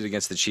competed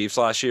against the Chiefs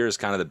last year is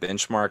kind of the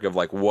benchmark of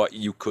like what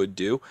you could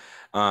do.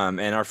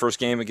 And our first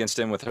game against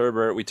him with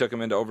Herbert, we took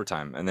him into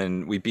overtime, and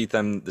then we beat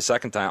them the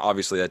second time.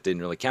 Obviously, that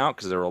didn't really count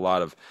because there were a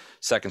lot of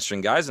second string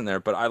guys in there.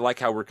 But I like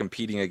how we're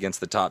competing against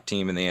the top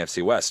team in the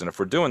AFC West, and if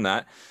we're doing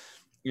that,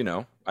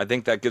 I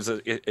think that gives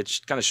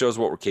it kind of shows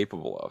what we're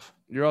capable of.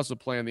 You're also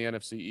playing the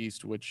NFC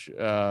East, which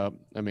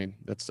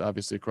that's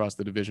obviously across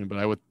the division, but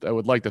I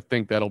would like to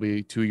think that'll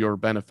be to your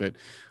benefit.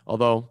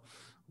 Although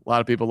a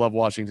lot of people love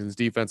Washington's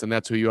defense, and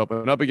that's who you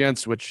open up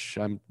against, which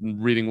I'm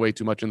reading way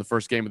too much in the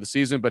first game of the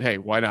season. But hey,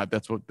 why not?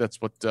 That's what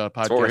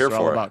podcasts are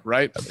all about,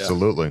 right?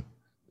 Absolutely.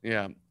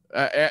 Yeah.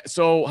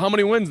 So how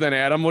many wins then,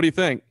 Adam? What do you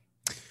think?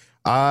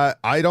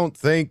 I don't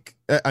think.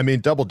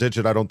 Double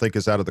digit. I don't think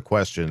is out of the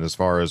question as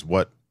far as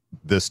what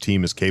this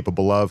team is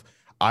capable of.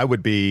 I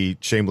would be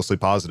shamelessly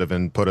positive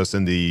and put us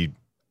in the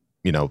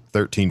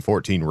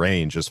 13-14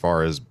 range as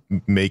far as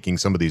making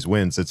some of these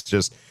wins. It's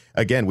just,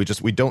 again, we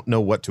don't know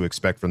what to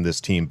expect from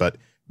this team, but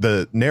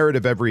the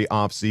narrative every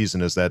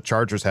offseason is that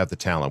Chargers have the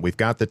talent. We've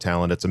got the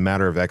talent. It's a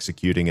matter of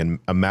executing and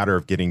a matter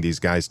of getting these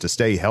guys to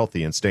stay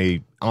healthy and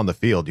stay on the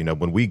field.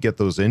 When we get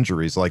those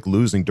injuries, like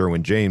losing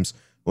Derwin James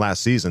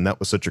last season, that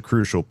was such a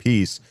crucial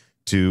piece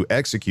to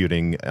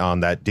executing on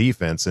that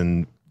defense,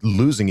 and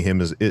losing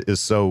him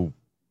is so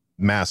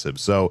massive.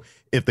 So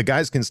if the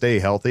guys can stay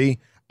healthy,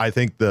 I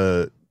think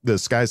the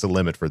sky's the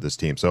limit for this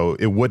team. So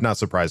it would not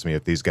surprise me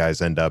if these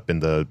guys end up in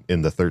the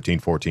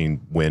 13-14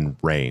 win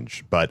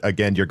range. But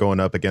again, you're going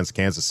up against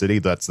Kansas City.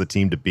 That's the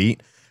team to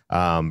beat,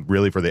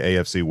 really, for the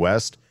AFC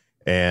West.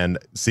 And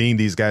seeing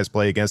these guys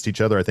play against each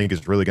other, I think,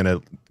 is really going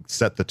to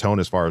set the tone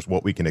as far as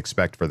what we can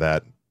expect for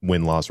that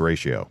win-loss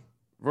ratio.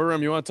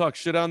 Verum, you want to talk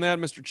shit on that,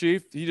 Mr.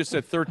 Chief? He just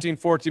said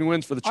 13-14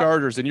 wins for the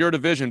Chargers in your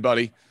division,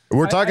 buddy.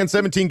 We're talking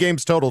 17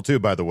 games total, too,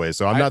 by the way.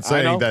 So I'm not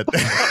saying that.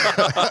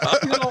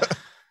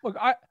 Look,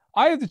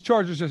 I have the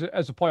Chargers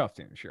as a playoff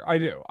team this year. I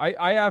do.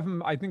 I have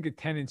them, I think, at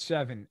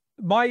 10-7.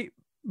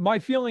 My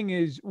feeling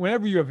is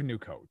whenever you have a new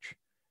coach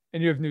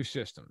and you have new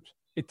systems,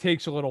 it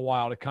takes a little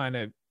while to kind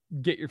of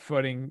get your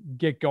footing,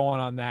 get going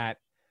on that.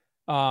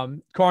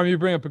 Carm, you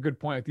bring up a good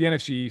point. Like the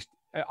NFC East,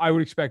 I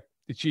would expect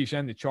the Chiefs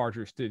and the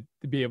Chargers to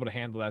be able to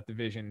handle that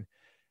division.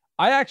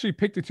 I actually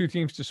picked the two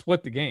teams to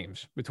split the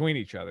games between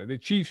each other. The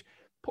Chiefs,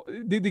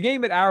 the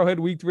game at Arrowhead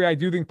week 3, I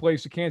do think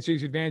plays to Kansas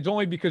City's advantage,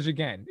 only because,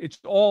 again, it's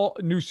all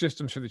new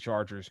systems for the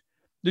Chargers.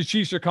 The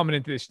Chiefs are coming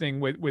into this thing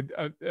with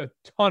a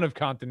ton of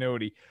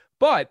continuity.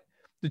 But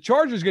the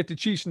Chargers get the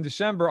Chiefs in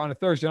December on a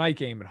Thursday night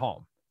game at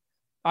home.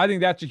 I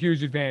think that's a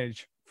huge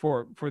advantage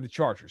for the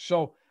Chargers.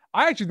 So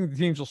I actually think the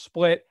teams will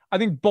split. I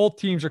think both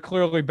teams are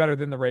clearly better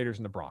than the Raiders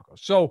and the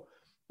Broncos. So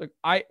look,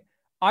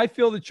 I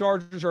feel the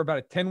Chargers are about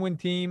a 10-win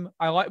team.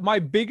 My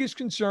biggest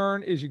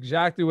concern is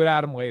exactly what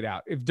Adam laid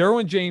out. If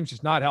Derwin James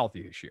is not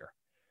healthy this year,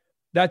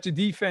 that's a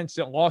defense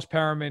that lost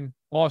Perriman,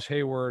 lost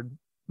Hayward,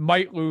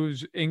 might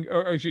lose,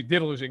 or actually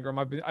did lose Ingram.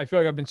 I feel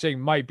like I've been saying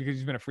might because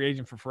he's been a free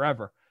agent for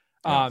forever.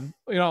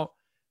 Yeah.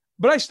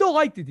 But I still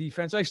like the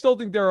defense. I still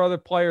think there are other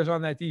players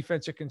on that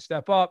defense that can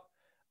step up.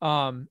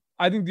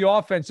 I think the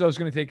offense, though, is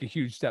going to take a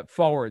huge step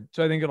forward.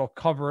 So I think it'll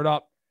cover it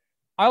up.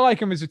 I like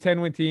them as a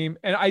 10-win team,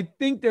 and I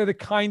think they're the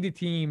kind of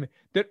team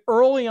that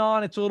early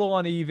on it's a little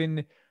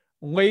uneven.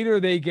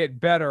 Later they get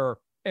better,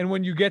 and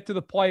when you get to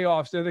the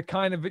playoffs, they're the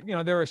kind of,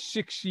 they're a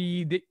 6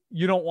 seed that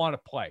you don't want to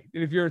play.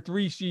 And if you're a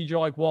 3 seed, you're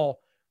like, well,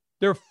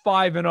 they're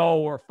 5-0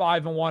 or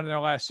 5-1 in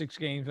their last 6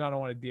 games, and I don't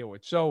want to deal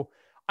with. So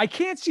I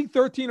can't see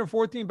 13 or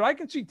 14, but I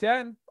can see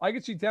 10. I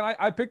can see 10.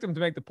 I picked them to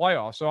make the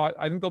playoffs, so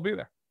I think they'll be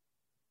there.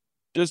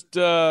 Just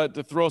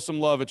to throw some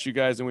love at you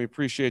guys, and we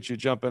appreciate you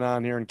jumping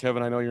on here. And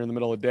Kevin, I know you're in the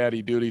middle of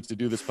daddy duty to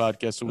do this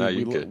podcast, so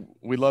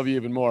we love you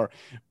even more.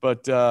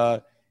 But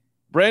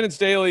Brandon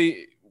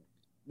Staley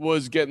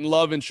was getting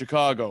love in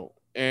Chicago,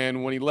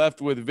 and when he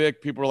left with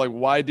Vic, people were like,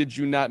 "Why did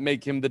you not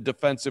make him the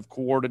defensive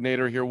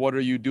coordinator here? What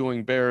are you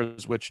doing,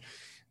 Bears?" Which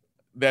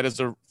that is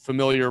a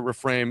familiar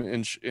refrain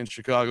in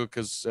Chicago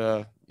because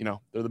they're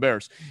the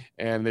Bears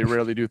and they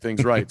rarely do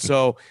things right.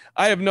 So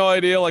I have no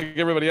idea, like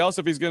everybody else,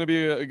 if he's going to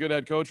be a good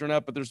head coach or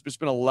not. But there's just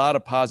been a lot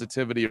of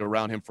positivity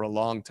around him for a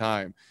long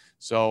time.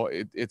 So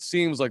it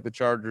seems like the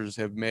Chargers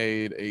have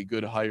made a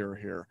good hire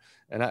here.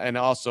 And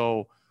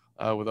also,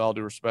 with all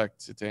due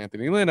respect to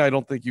Anthony Lynn, I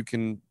don't think you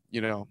can.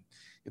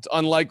 It's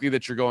unlikely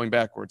that you're going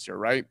backwards here,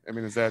 right? I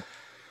mean, is that?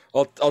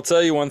 I'll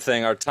tell you one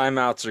thing. Our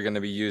timeouts are going to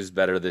be used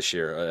better this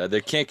year.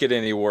 They can't get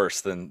any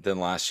worse than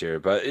last year.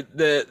 But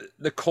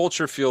the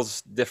culture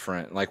feels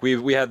different. Like we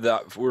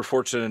were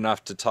fortunate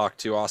enough to talk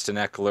to Austin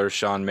Eckler,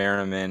 Sean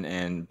Merriman,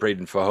 and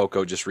Braden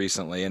Fajoko just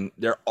recently, and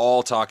they're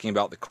all talking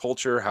about the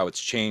culture, how it's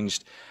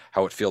changed,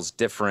 how it feels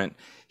different.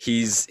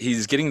 He's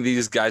getting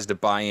these guys to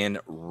buy in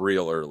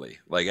real early.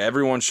 Like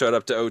everyone showed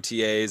up to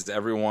OTAs.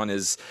 Everyone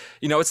is,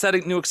 it's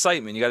that new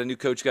excitement. You got a new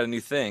coach, you got a new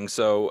thing.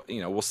 So,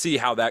 we'll see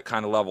how that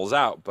kind of levels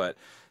out. But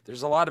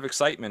there's a lot of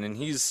excitement, and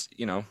he's,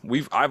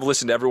 I've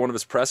listened to every one of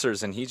his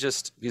pressers, and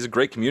he's a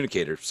great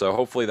communicator. So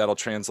hopefully that'll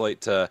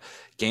translate to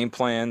game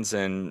plans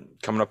and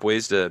coming up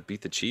ways to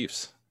beat the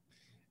Chiefs.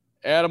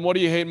 Adam, what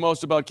do you hate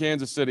most about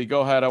Kansas City?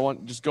 Go ahead.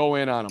 Just go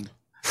in on them.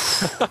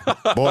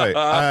 Boy,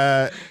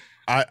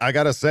 I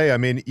got to say, I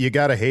mean, you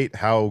got to hate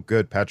how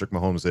good Patrick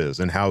Mahomes is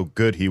and how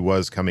good he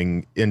was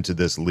coming into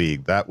this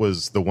league. That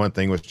was the one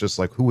thing, was just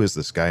like, who is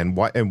this guy and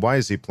why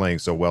is he playing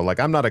so well?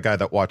 Like, I'm not a guy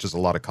that watches a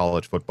lot of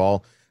college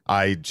football.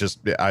 I'm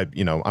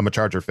a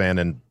Charger fan,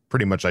 and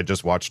pretty much I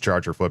just watch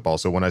Charger football.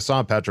 So when I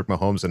saw Patrick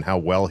Mahomes and how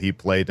well he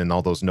played and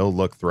all those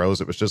no-look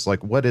throws, it was just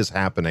like, what is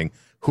happening?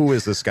 Who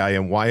is this guy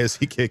and why is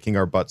he kicking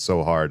our butt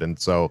so hard? And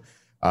so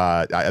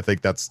I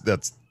think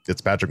it's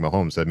Patrick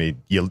Mahomes. I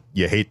mean, you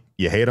hate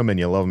him and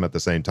you love him at the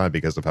same time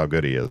because of how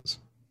good he is.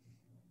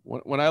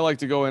 When I like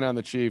to go in on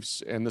the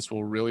Chiefs, and this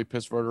will really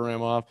piss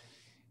Verderame off,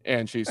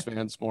 and Chiefs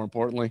fans more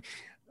importantly,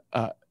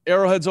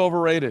 Arrowhead's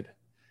overrated.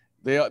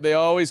 They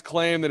always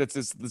claim that it's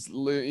this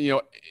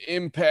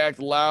impact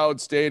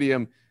loud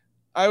stadium.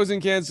 I was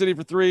in Kansas City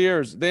for 3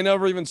 years. They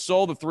never even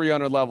sold the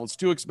 300 level. It's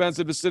too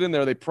expensive to sit in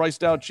there. They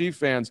priced out Chief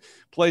fans.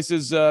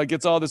 Places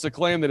gets all this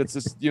acclaim that it's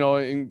this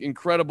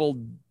incredible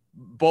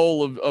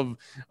bowl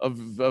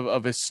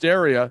of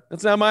hysteria.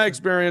 That's not my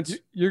experience.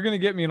 You're going to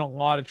get me in a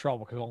lot of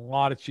trouble because a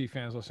lot of Chief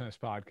fans listen to this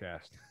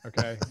podcast,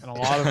 okay? And a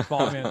lot of them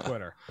follow me on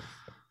Twitter.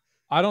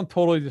 I don't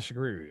totally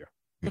disagree with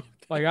you.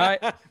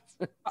 Like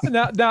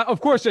now of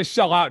course they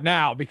sell out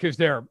now because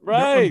they're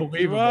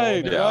unbelievable.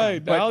 Right.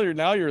 But,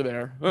 now you're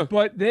there.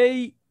 But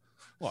they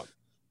look,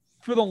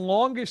 for the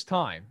longest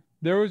time,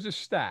 there was a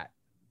stat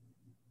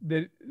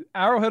that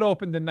Arrowhead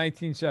opened in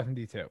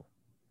 1972.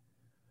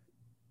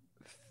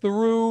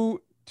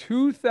 Through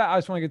 2000, I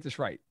just want to get this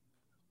right.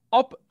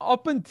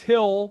 Up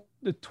until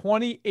the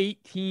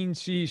 2018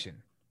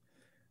 season,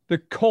 the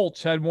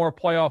Colts had more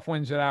playoff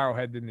wins at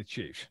Arrowhead than the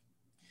Chiefs.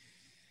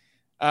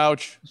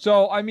 Ouch.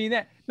 So, I mean,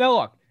 now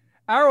look,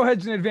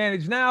 Arrowhead's an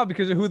advantage now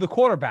because of who the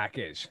quarterback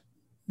is.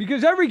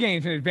 Because every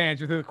game's an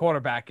advantage with who the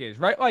quarterback is,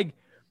 right? Like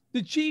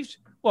the Chiefs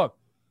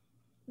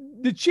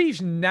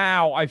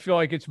now, I feel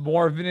like it's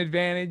more of an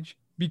advantage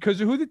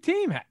because of who the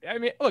team had. I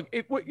mean, look,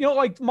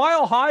 like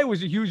Mile High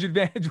was a huge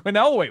advantage when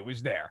Elway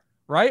was there,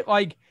 right?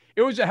 Like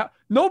it was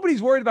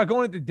nobody's worried about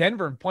going into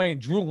Denver and playing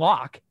Drew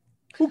Lock.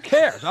 Who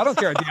cares? I don't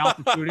care what the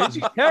altitude is.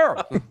 He's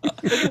terrible.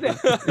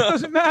 It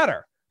doesn't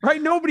matter,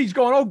 right? Nobody's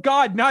going, oh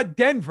God, not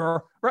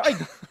Denver, right?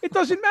 Like it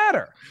doesn't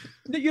matter.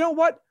 You know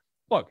what?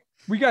 Look,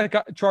 we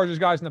got Chargers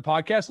guys in the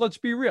podcast. Let's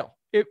be real.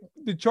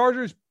 The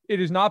Chargers,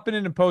 it has not been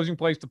an imposing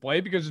place to play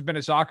because it's been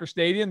a soccer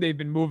stadium. They've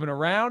been moving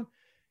around.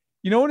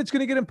 You know when it's going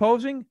to get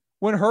imposing?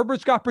 When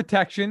Herbert's got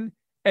protection,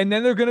 and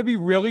then they're going to be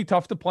really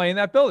tough to play in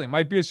that building.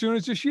 Might be as soon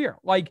as this year.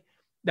 Like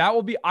that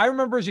will be. I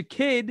remember as a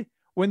kid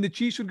when the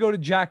Chiefs would go to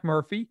Jack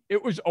Murphy,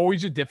 it was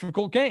always a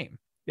difficult game.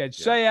 You had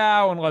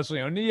Seau and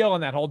Leslie O'Neal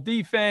and that whole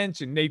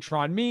defense and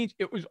Natron Means.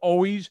 It was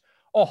always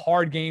a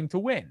hard game to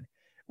win.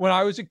 When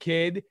I was a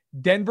kid,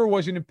 Denver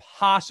was an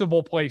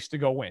impossible place to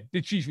go win.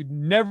 The Chiefs would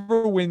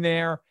never win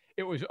there.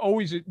 It was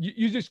always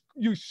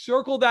you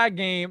circle that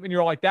game and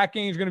you're like, that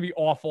game's going to be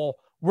awful.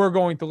 We're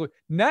going to lose.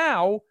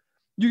 Now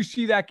you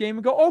see that game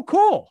and go, oh,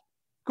 cool.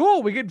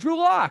 We get Drew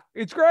Lock.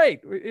 It's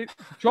great.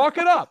 Chalk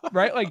it up,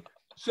 right? Like,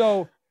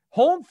 so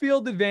home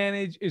field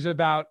advantage is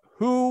about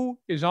who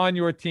is on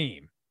your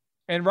team.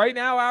 And right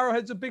now,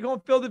 Arrowhead's a big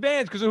home field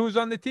advantage because of who's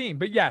on the team.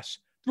 But yes,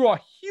 through a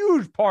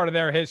huge part of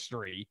their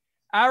history,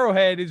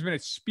 Arrowhead has been a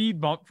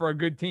speed bump for a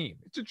good team.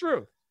 It's the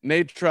truth.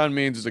 Natron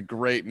Means is a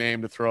great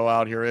name to throw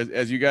out here.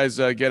 As you guys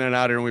get in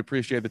out here, and we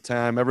appreciate the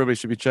time. Everybody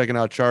should be checking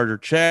out Chargers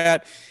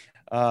Chat,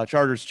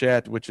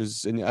 which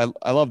is, and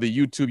I love the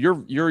YouTube.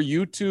 Your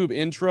YouTube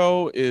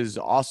intro is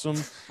awesome.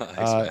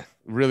 Thanks,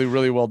 really,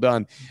 really well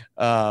done.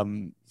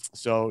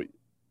 So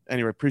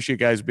anyway, appreciate you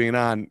guys being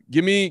on.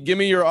 Give me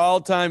your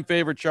all-time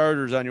favorite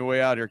Chargers on your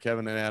way out here,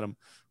 Kevin and Adam.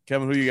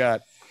 Kevin, who you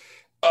got?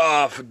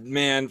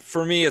 Man,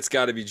 for me, it's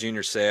got to be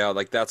Junior Seau.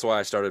 Like, that's why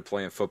I started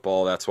playing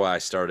football. That's why I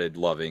started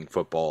loving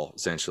football,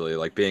 essentially.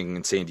 Like, being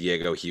in San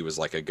Diego, he was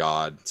like a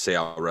god.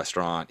 Seau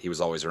restaurant, he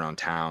was always around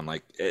town.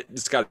 Like,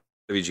 it's got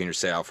to be Junior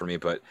Seau for me,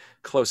 but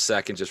close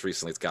second just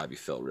recently, it's got to be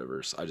Phil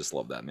Rivers. I just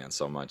love that man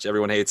so much.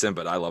 Everyone hates him,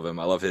 but I love him.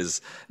 I love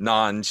his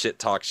shit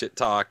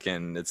talk,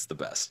 and it's the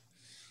best.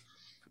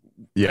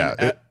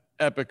 Yeah.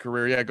 Epic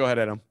career. Yeah, go ahead,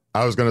 Adam.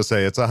 I was going to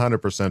say it's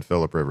 100%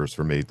 Phillip Rivers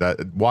for me.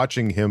 That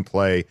watching him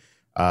play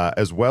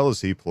as well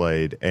as he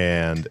played,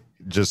 and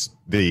just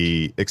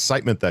the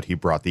excitement that he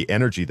brought, the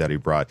energy that he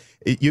brought.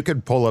 You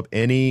could pull up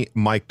any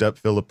mic'd up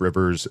Phillip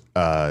Rivers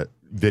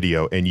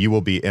video, and you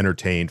will be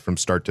entertained from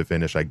start to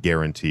finish. I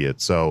guarantee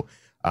it. So,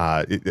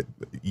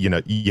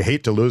 you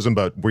hate to lose him,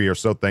 but we are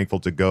so thankful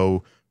to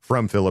go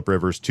from Phillip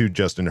Rivers to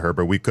Justin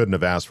Herbert. We couldn't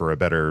have asked for a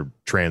better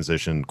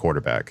transition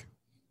quarterback.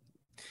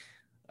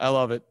 I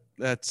love it.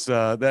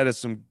 That is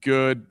some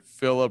good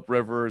Phillip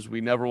Rivers. We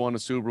never won a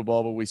Super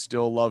Bowl, but we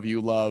still love you,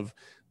 love.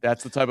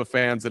 That's the type of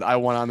fans that I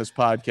want on this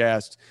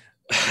podcast.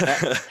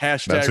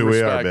 Hashtag That's who respect.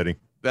 we are, Biddy.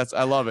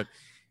 I love it.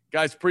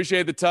 Guys,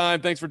 appreciate the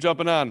time. Thanks for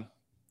jumping on.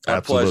 My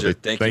Absolutely.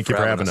 pleasure. Thank you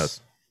for having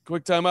us.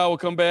 Quick timeout. We'll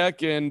come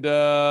back, and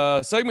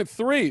segment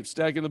 3,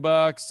 Stacking the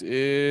Box,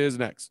 is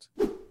next.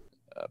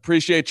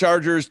 Appreciate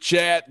Chargers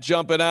Chat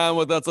jumping on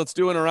with us. Let's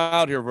do it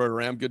around here,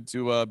 Verderam. Good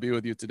to be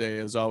with you today.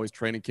 As always,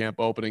 training camp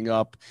opening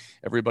up.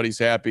 Everybody's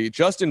happy.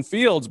 Justin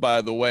Fields,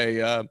 by the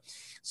way,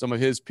 some of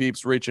his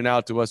peeps reaching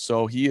out to us.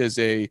 So he is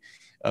a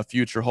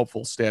future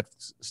hopeful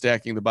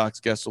Stacking the Box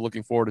guest. So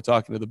looking forward to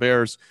talking to the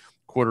Bears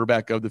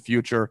quarterback of the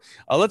future.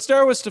 Let's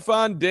start with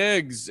Stephon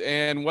Diggs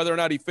and whether or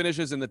not he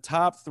finishes in the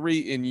top 3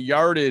 in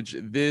yardage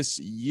this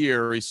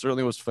year. He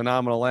certainly was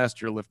phenomenal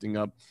last year lifting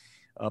up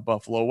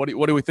Buffalo.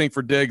 What do we think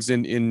for Diggs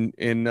in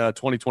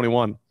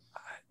 2021?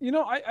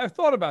 I've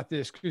thought about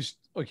this because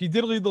he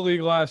did lead the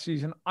league last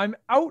season. I'm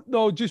out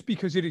though just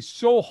because it is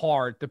so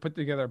hard to put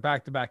together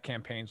back-to-back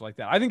campaigns like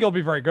that. I think he'll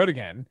be very good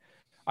again.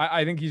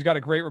 I think he's got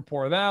a great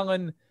rapport with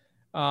Allen.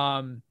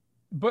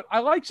 But I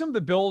like some of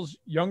the Bills'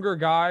 younger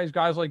guys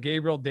like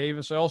Gabriel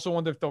Davis. I also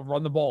wonder if they'll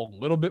run the ball a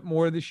little bit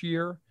more this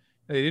year.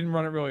 They didn't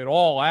run it really at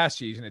all last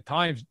season. At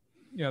times,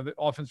 the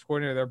offensive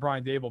coordinator there,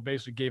 Brian Daboll,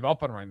 basically gave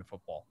up on running the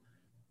football.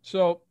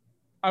 So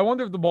I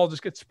wonder if the ball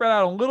just gets spread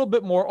out a little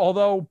bit more,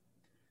 although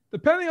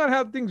depending on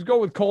how things go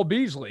with Cole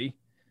Beasley,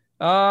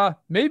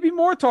 maybe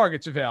more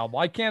targets available.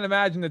 I can't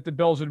imagine that the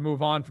Bills would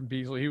move on from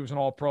Beasley. He was an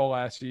all-pro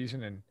last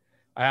season, and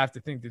I have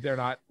to think that they're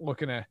not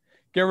looking to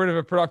get rid of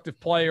a productive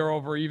player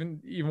over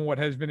even what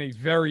has been a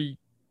very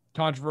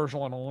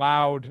controversial and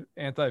loud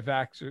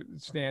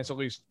anti-vax stance, at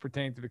least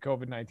pertaining to the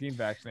COVID-19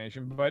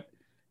 vaccination. But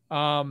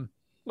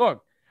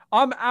look,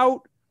 I'm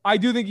out. I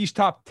do think he's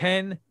top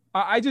 10.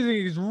 I just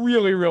think it's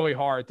really, really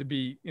hard to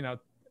be,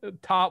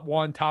 top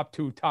 1, top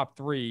 2, top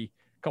 3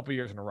 a couple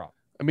years in a row.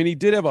 I mean, he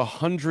did have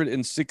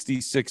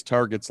 166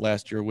 targets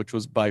last year, which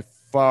was by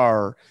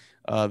far,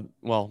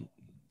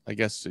 I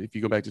guess if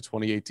you go back to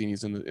 2018,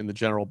 he's in the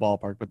general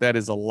ballpark, but that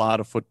is a lot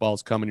of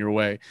footballs coming your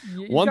way.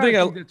 One thing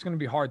that's going to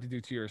be hard to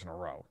do 2 years in a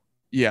row.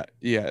 Yeah.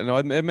 No,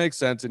 it makes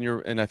sense.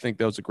 And I think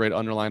that was a great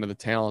underline of the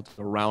talent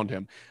around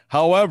him.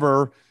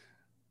 However,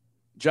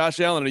 Josh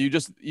Allen, are you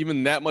just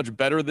even that much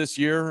better this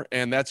year?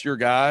 And that's your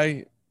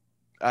guy.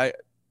 I'm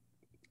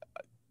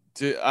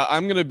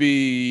going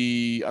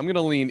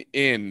to lean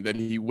in that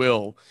he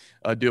will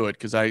do it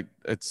because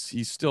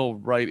he's still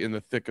right in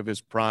the thick of his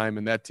prime,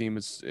 and that team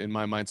is in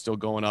my mind still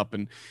going up.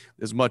 And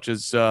as much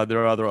as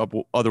there are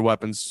other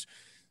weapons,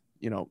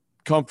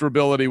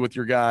 comfortability with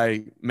your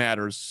guy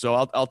matters.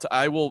 So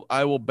I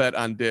will bet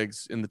on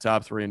Diggs in the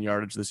top 3 in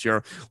yardage this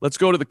year. Let's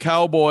go to the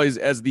Cowboys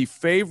as the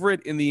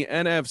favorite in the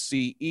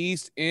NFC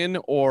East. In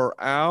or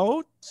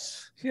out?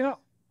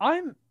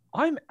 I'm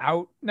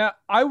out. Now,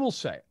 I will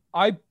say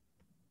I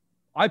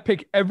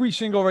pick every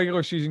single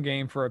regular season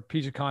game for a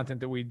piece of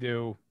content that we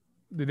do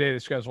the day the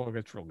schedule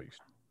gets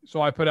released.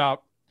 So I put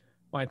out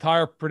my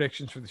entire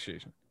predictions for the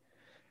season.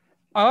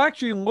 I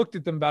actually looked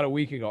at them about a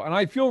week ago, and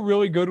I feel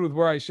really good with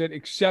where I sit,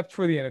 except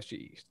for the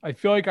NFC East. I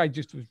feel like I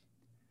just was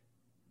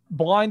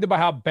blinded by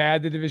how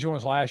bad the division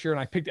was last year, and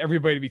I picked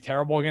everybody to be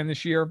terrible again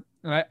this year.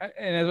 And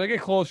as I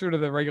get closer to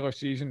the regular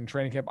season and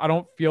training camp, I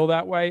don't feel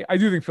that way. I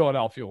do think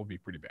Philadelphia will be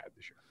pretty bad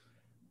this year.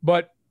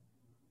 But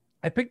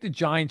I picked the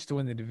Giants to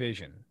win the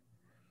division.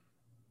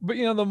 But,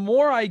 the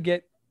more I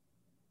get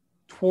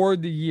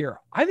toward the year,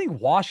 I think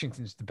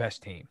Washington's the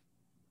best team.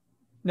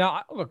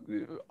 Now, look,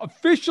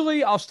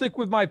 officially, I'll stick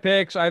with my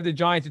picks. I have the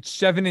Giants at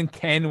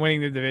 7-10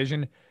 winning the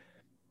division.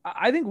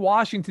 I think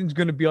Washington's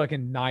going to be like a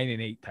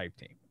 9-8 type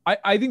team.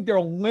 I think they're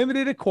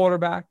limited at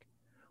quarterback,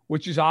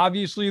 which is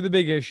obviously the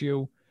big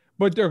issue.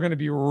 but they're going to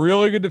be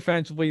really good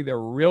defensively.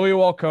 They're really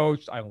well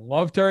coached. I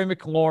love Terry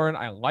McLaurin.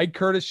 I like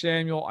Curtis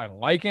Samuel. I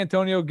like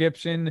Antonio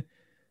Gibson.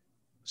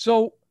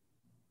 So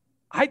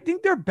I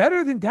think they're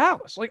better than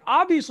Dallas. Like,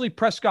 obviously,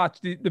 Prescott's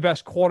the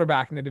best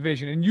quarterback in the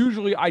division, and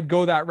usually I'd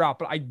go that route,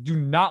 but I do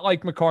not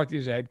like McCarthy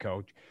as a head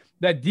coach.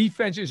 That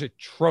defense is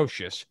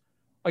atrocious.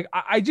 Like,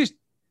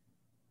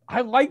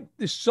 I like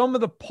the sum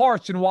of the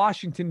parts in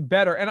Washington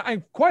better. And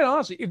I quite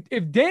honestly,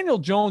 if Daniel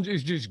Jones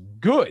is just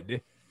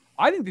good,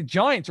 I think the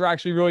Giants are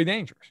actually really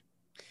dangerous.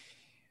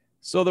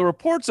 So the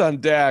reports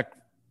on Dak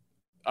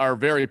are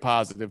very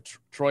positive.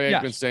 Troy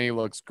Aikman saying he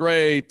looks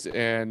great,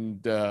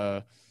 and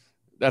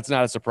that's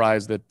not a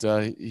surprise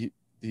that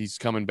he's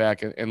coming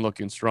back and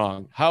looking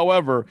strong.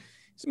 However,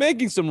 he's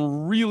making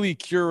some really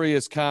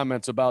curious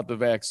comments about the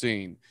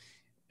vaccine,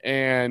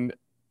 and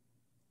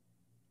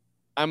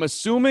I'm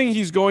assuming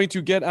he's going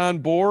to get on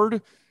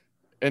board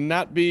and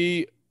not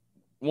be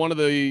one of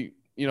the,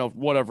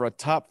 a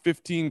top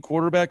 15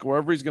 quarterback,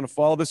 wherever he's going to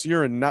fall this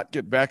year, and not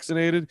get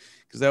vaccinated,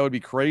 because that would be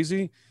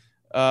crazy.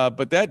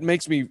 But that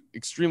makes me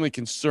extremely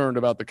concerned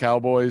about the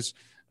Cowboys,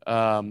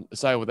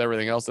 aside with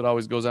everything else that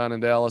always goes on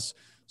in Dallas.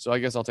 So I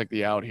guess I'll take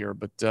the out here.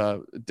 But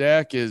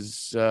Dak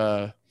is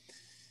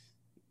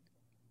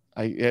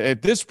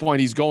at this point,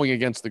 he's going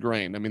against the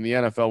grain. I mean, the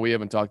NFL, we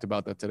haven't talked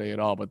about that today at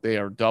all, but they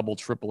are double,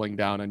 tripling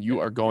down, and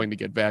you are going to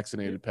get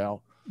vaccinated,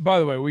 pal. By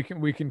the way, we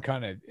can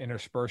kind of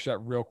intersperse that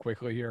real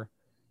quickly here.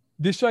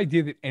 This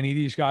idea that any of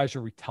these guys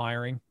are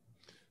retiring,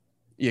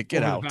 get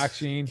out. The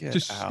vaccine,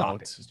 just stop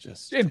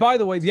it. And by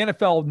the way, the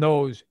NFL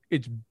knows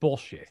it's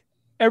bullshit.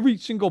 Every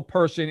single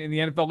person in the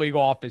NFL league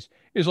office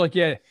is like,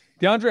 yeah,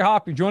 DeAndre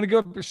Hopkins, you want to give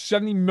up a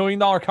 $70 million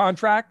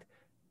contract?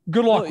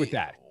 Good luck with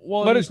that.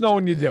 Let us know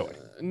when you do it.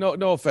 No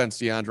offense,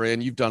 DeAndre,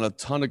 and you've done a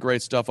ton of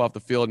great stuff off the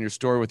field, and your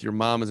story with your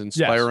mom is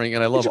inspiring,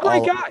 and I love He's a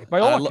great guy, by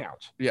all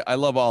accounts. Yeah, I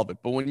love all of it.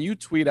 But when you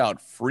tweet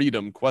out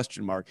freedom, ?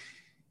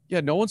 Yeah,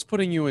 no one's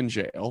putting you in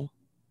jail.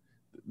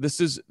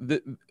 This is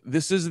the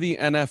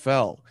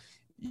NFL.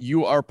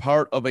 You are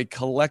part of a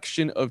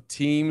collection of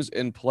teams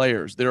and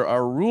players. There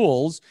are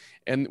rules,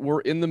 and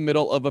we're in the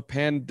middle of a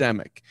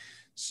pandemic.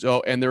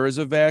 So, and there is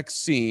a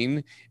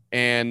vaccine,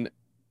 and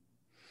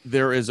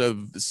there is a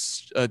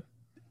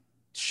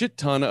shit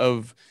ton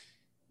of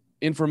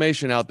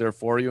information out there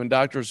for you, and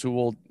doctors who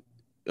will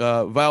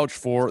vouch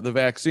for the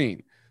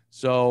vaccine.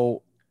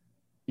 So,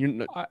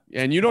 you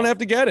don't have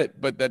to get it,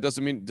 but that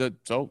doesn't mean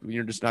so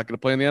you're just not going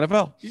to play in the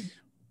NFL.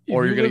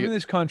 Or you're going to live in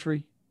this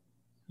country.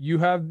 You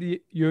have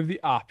the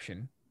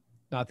option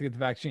not to get the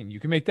vaccine. You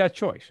can make that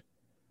choice,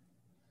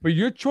 but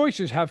your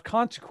choices have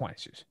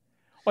consequences.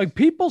 Like,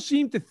 people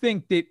seem to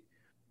think that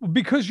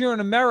because you're an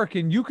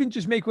American, you can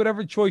just make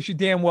whatever choice you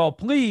damn well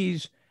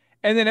please,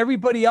 and then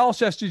everybody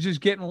else has to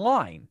just get in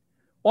line.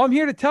 Well, I'm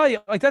here to tell you,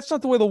 that's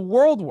not the way the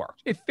world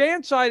works. If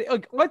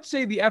FanSide, let's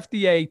say the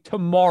FDA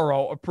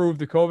tomorrow approved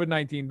the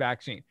COVID-19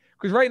 vaccine,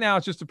 because right now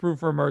it's just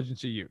approved for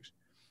emergency use.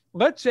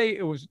 Let's say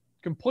it was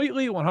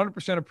completely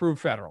 100%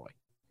 approved federally.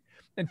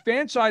 And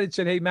FanSide had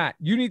said, hey, Matt,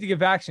 you need to get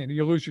vaccinated.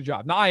 You'll lose your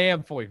job. Now, I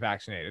am fully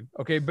vaccinated,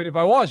 okay? But if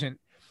I wasn't,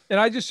 and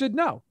I just said,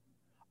 no,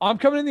 I'm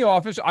coming in the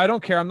office. I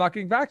don't care. I'm not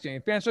getting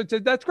vaccinated. FanSide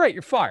said, that's great.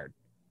 You're fired.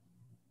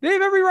 They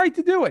have every right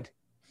to do it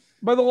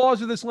by the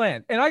laws of this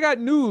land. And I got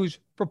news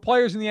for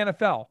players in the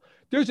NFL.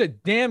 There's a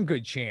damn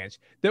good chance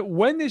that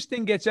when this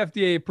thing gets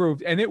FDA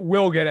approved, and it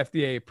will get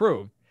FDA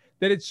approved,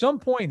 that at some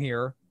point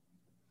here,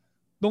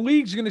 the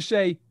league's going to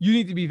say, you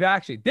need to be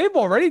vaccinated. They've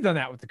already done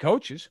that with the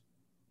coaches.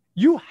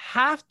 You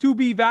have to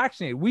be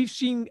vaccinated. We've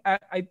seen,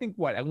 I think,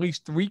 at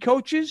least 3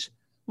 coaches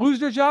lose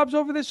their jobs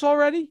over this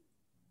already?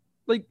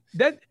 Like,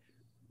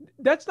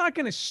 that's not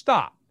going to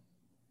stop.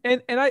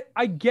 And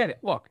I get it.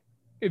 Look,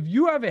 if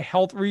you have a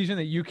health reason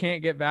that you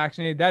can't get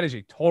vaccinated, that is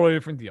a totally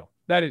different deal.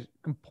 That is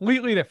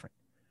completely different.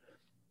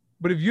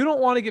 But if you don't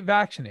want to get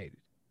vaccinated,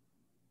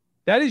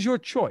 that is your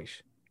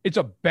choice. It's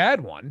a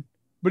bad one,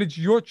 but it's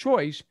your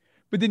choice.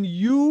 But then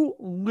you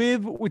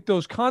live with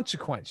those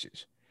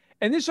consequences.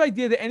 And this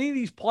idea that any of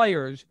these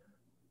players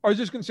are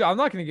just going to say, I'm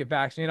not going to get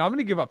vaccinated. I'm going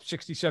to give up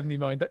 60, 70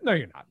 million. No,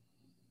 you're not.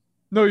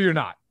 No, you're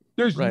not.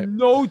 There's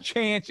no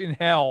chance in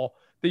hell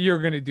that you're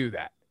going to do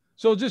that.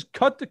 So just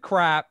cut the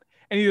crap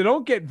and either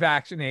don't get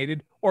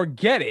vaccinated or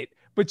get it,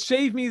 but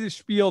save me the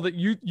spiel that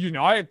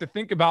I have to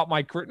think about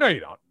my career. No,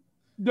 you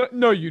don't.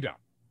 No, you don't.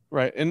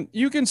 Right. And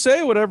you can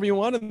say whatever you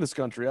want in this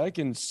country. I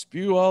can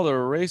spew all the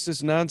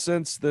racist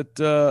nonsense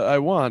that I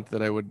want,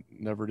 that I would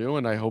never do.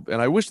 And I hope,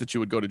 and I wish that you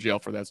would go to jail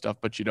for that stuff,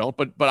 but you don't.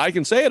 But I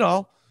can say it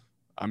all.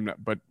 I'm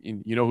not, but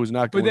you know who's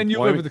not going to. But then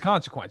you live with the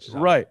consequences.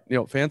 Right.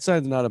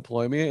 FanSide's not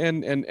employing me, and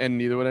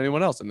neither would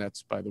anyone else. And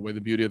that's, by the way, the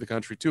beauty of the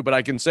country too. But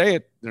I can say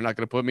it. They're not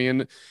going to put me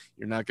in.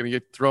 You're not going to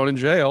get thrown in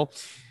jail.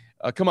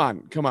 Come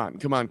on.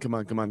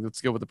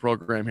 Let's get with the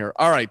program here.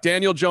 All right.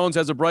 Daniel Jones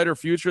has a brighter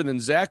future than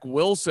Zach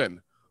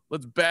Wilson.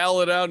 Let's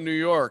battle it out in New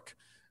York.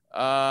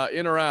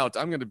 In or out?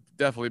 I'm going to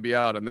definitely be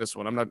out on this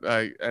one. I'm not,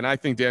 and I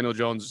think Daniel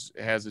Jones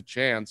has a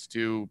chance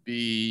to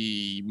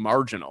be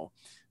marginal,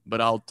 but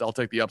I'll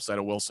take the upside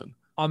of Wilson.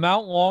 I'm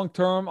out long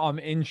term. I'm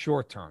in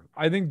short term.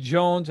 I think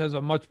Jones has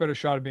a much better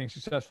shot of being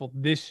successful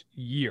this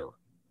year.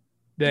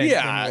 Than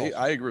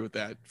I agree with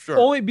that. Sure.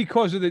 Only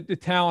because of the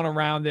talent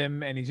around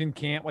him, and he's in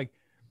camp. Like,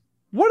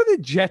 what are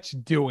the Jets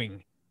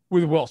doing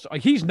with Wilson?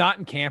 Like, he's not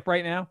in camp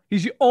right now.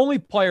 He's the only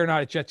player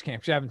not at Jets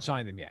camp because they haven't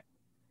signed him yet.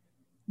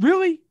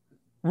 Really?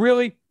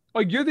 Really?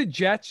 Like, you're the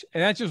Jets,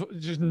 and that's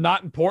just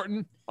not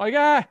important?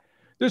 Like,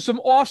 there's some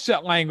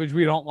offset language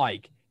we don't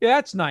like. Yeah,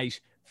 that's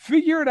nice.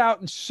 Figure it out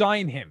and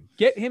sign him.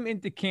 Get him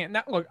into camp.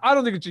 Now, look, I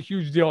don't think it's a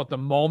huge deal at the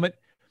moment.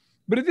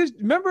 But if this,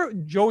 remember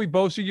Joey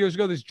Bosa years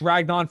ago, this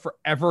dragged on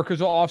forever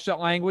because of offset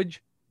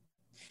language?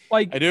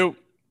 Like, I do.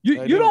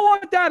 You don't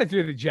want that if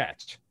you're the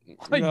Jets.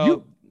 Like,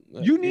 No,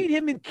 you need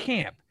him in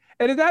camp.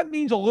 And if that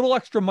means a little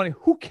extra money,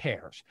 who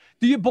cares?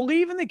 Do you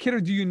believe in the kid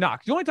or do you not?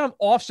 'Cause the only time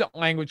offset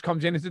language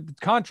comes in is if the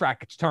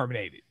contract gets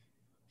terminated.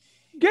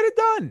 Get it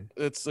done.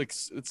 It's like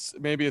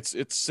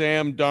it's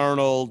Sam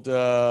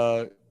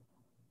Darnold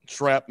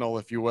shrapnel,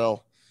 if you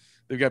will.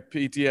 They've got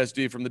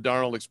PTSD from the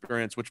Darnold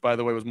experience, which, by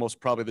the way, was most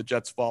probably the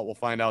Jets' fault. We'll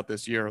find out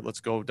this year. Let's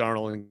go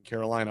Darnold in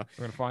Carolina.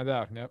 We're going to find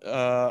out. Yep.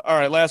 All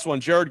right, last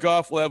one. Jared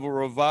Goff will have a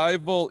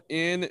revival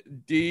in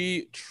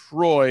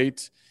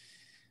Detroit.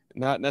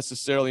 Not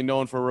necessarily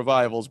known for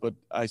revivals, but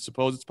I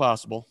suppose it's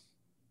possible.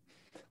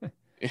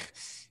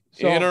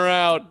 So, in or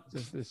out?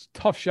 It's a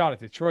tough shot at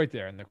Detroit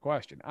there in the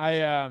question.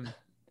 I'm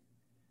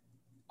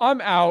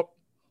out.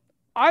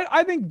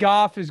 I think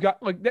Goff has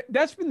got, like,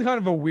 that's been kind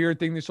of a weird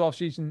thing this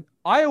offseason.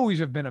 I always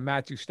have been a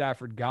Matthew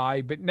Stafford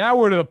guy, but now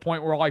we're to the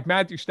point where, like,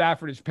 Matthew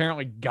Stafford is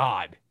apparently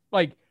God.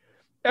 Like,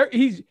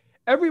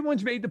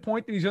 everyone's made the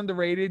point that he's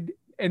underrated,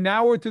 and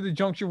now we're to the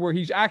juncture where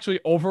he's actually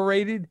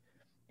overrated.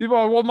 People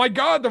are, well, my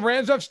God, the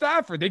Rams have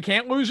Stafford. They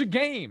can't lose a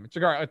game. It's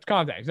like, all right, let's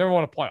calm down. He's never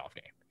won a playoff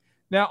game.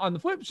 Now, on the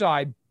flip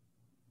side,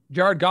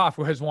 Jared Goff,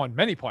 who has won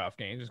many playoff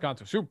games, has gone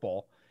to a Super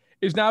Bowl,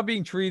 is now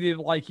being treated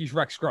like he's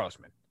Rex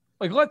Grossman.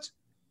 Like, let's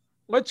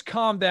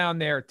calm down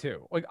there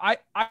too. Like,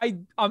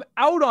 I'm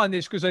out on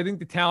this because I think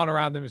the talent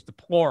around them is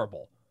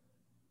deplorable.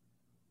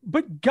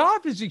 But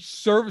Goff is a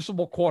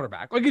serviceable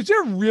quarterback. Like, is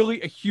there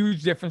really a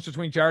huge difference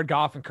between Jared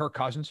Goff and Kirk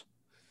Cousins?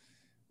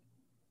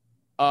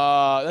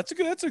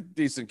 That's a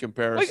decent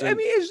comparison. Like, I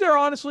mean, is there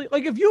honestly?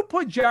 Like, if you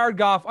put Jared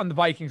Goff on the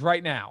Vikings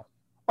right now,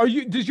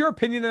 does your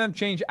opinion of them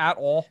change at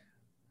all?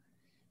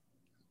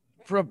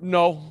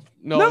 No.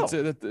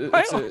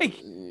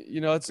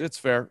 It's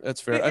fair.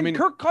 It's fair. I mean,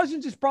 Kirk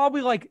Cousins is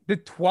probably like the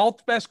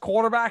 12th best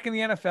quarterback in the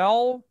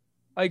NFL,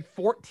 like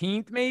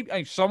 14th, maybe,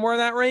 like somewhere in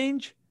that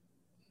range.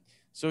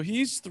 So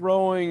he's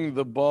throwing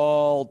the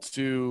ball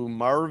to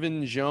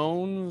Marvin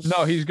Jones?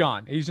 No, he's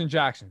gone. He's in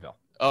Jacksonville.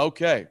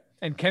 Okay.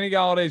 And Kenny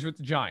Galladay's with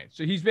the Giants.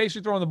 So he's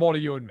basically throwing the ball to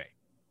you and me.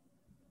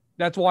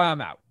 That's why I'm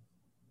out.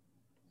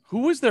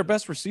 Who is their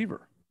best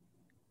receiver?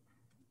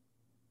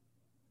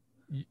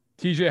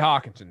 TJ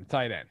Hawkinson, the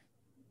tight end.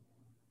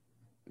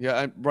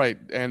 Yeah, right.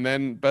 And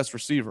then best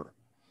receiver.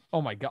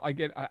 Oh, my God. I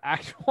get an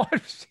actual wide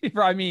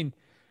receiver. I mean,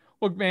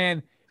 look,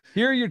 man,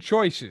 here are your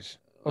choices,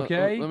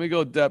 okay? Let me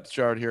go depth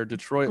chart here.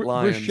 Detroit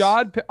Lions.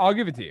 I'll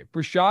give it to you.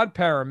 Brashad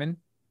Perriman,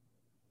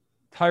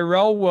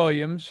 Tyrell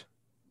Williams,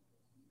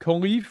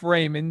 Khalif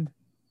Raymond.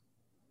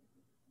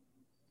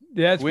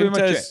 That's pretty much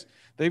it.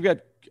 They've got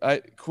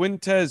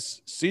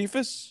Quintez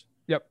Cephas.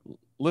 Yep.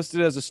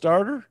 Listed as a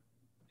starter.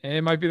 And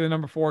it might be the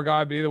number 4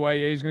 guy, but either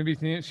way, he's going to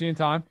be seeing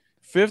time.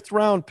 5th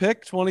round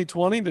pick,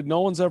 2020, that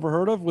no one's ever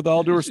heard of, with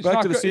all due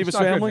respect to the Cephas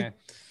family. Good,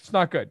 it's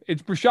not good.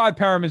 It's Brashad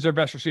Perriman is their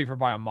best receiver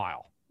by a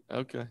mile.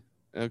 Okay.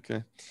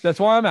 That's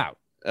why I'm out.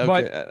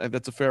 Okay,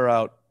 that's a fair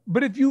out.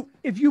 But if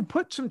you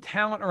put some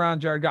talent around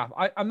Jared Goff,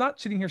 I'm not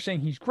sitting here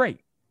saying he's great.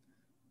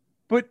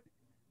 But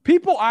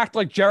people act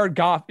like Jared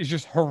Goff is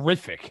just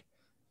horrific.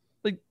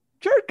 Like,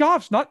 Jared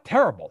Goff's not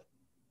terrible.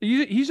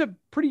 He's a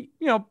pretty,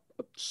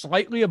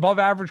 slightly above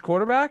average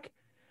quarterback.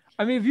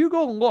 I mean, if you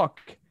go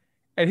look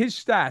at his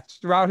stats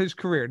throughout his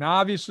career, now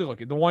obviously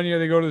look at the one year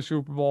they go to the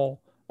Super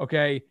Bowl,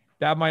 okay,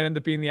 that might end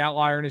up being the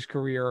outlier in his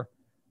career.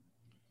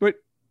 But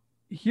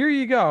here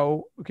you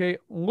go, okay,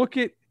 look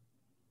at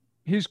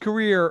his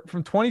career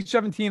from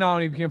 2017 on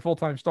when he became a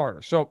full-time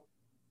starter. So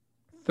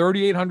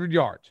 3,800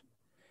 yards.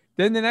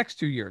 Then the next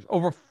 2 years,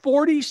 over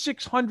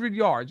 4,600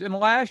 yards. And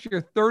last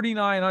year,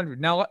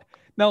 3,900. Now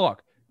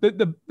look,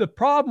 the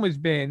problem has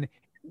been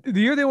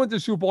the year they went to the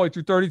Super Bowl, he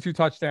threw 32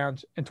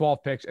 touchdowns and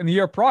 12 picks. And the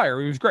year prior,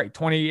 he was great,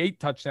 28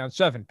 touchdowns,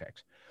 7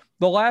 picks.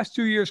 The last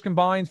 2 years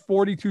combined,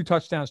 42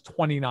 touchdowns,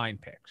 29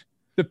 picks.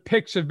 The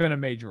picks have been a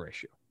major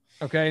issue.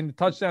 Okay, and the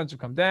touchdowns have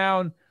come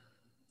down.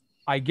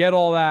 I get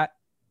all that.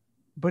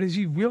 But is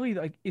he really,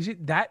 like, is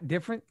it that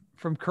different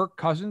from Kirk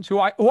Cousins, who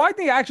I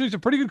think actually is a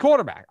pretty good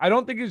quarterback? I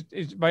don't think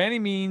is by any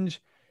means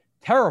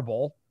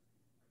terrible.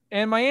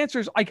 And my answer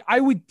is, like, I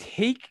would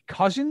take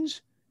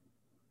Cousins,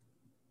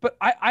 but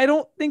I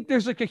don't think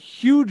there's like a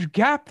huge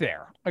gap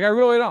there. Like, I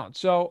really don't.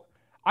 So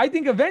I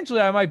think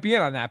eventually I might be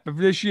in on that. But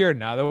for this year,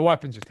 no, the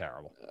weapons are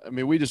terrible. I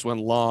mean, we just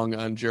went long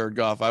on Jared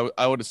Goff. I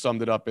would have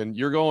summed it up in,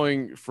 you're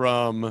going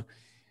from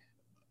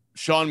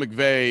Sean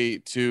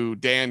McVay to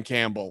Dan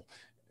Campbell.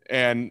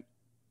 And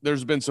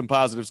there's been some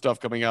positive stuff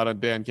coming out on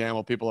Dan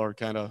Campbell. People are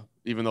kind of,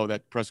 even though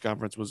that press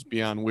conference was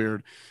beyond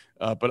weird,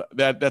 but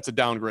that's a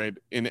downgrade.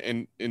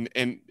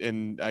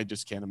 And I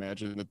just can't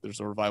imagine that there's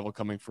a revival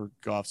coming for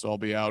Goff. So I'll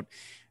be out.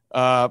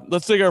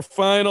 Let's take our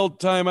final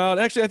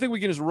timeout. Actually, I think we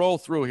can just roll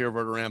through here,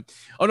 Verderam.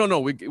 Oh, no.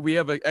 We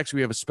have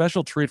a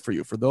special treat for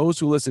you. For those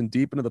who listen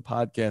deep into the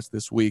podcast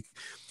this week,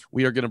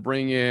 we are going to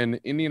bring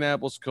in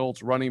Indianapolis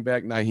Colts running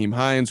back Nyheim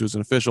Hines, who's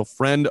an official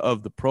friend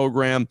of the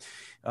program.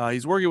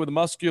 He's working with the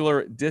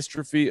Muscular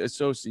Dystrophy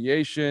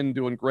Association,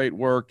 doing great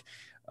work.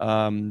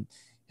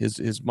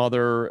 His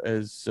mother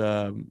has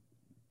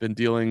been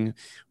dealing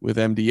with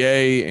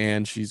MDA,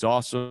 and she's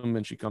awesome,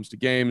 and she comes to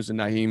games, and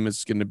Nyheim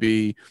is going to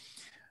be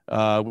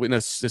in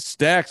a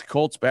stacked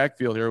Colts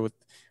backfield here with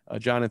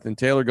Jonathan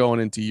Taylor going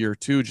into year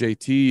 2.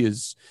 JT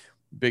is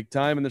big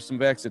time, and there's some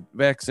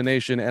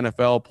vaccination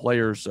NFL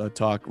players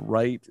talk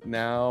right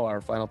now. Our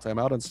final time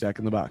out on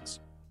Stacking the Box.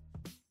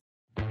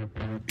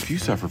 If you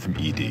suffer from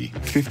ED,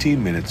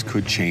 15 minutes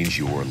could change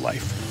your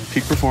life.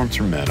 Peak Performance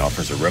for Men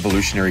offers a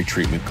revolutionary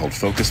treatment called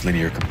Focused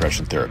Linear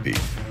Compression Therapy.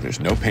 There's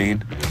no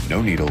pain, no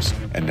needles,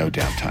 and no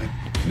downtime.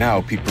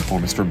 Now, Peak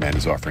Performance for Men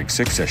is offering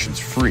 6 sessions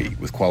free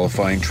with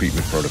qualifying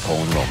treatment protocol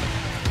enrollment.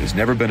 There's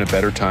never been a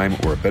better time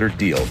or a better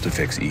deal to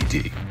fix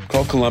ED.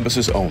 Call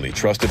Columbus's only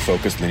trusted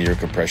Focused Linear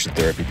Compression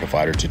Therapy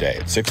provider today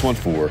at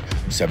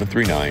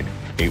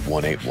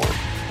 614-739-8181.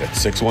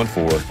 That's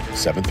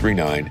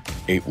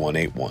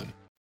 614-739-8181.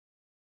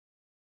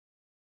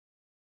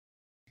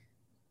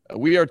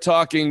 We are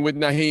talking with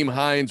Nyheim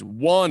Hines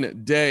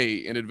 1 day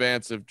in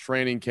advance of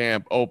training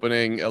camp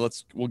opening.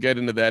 We'll get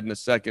into that in a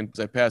second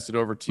as I pass it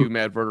over to you,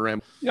 Matt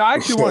Verderam. Yeah, I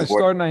actually want to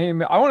start,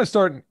 Nyheim. I want to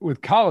start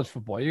with college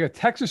football. You got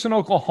Texas and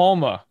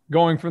Oklahoma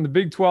going from the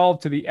Big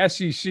 12 to the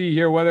SEC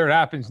here, whether it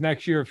happens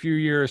next year, a few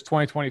years,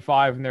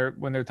 2025,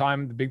 when their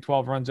time the Big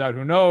 12 runs out,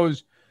 who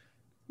knows?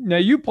 Now,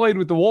 you played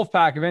with the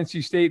Wolfpack of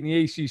NC State in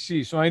the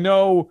ACC, so I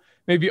know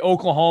maybe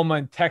Oklahoma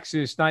and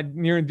Texas not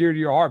near and dear to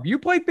your heart, but you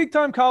played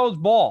big-time college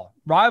ball.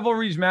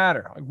 Rivalries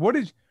matter. Like, what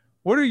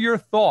are your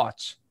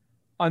thoughts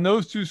on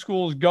those two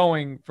schools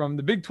going from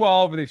the Big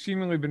 12, where they've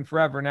seemingly been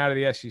forever, now to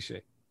the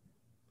SEC?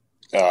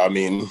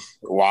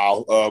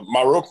 Wow.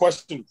 My real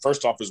question,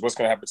 first off, is what's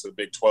going to happen to the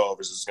Big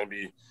 12? Is it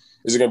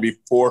going to be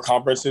 4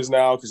 conferences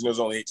now? Because there's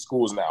only 8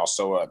 schools now.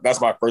 So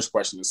that's my first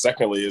question. And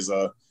secondly is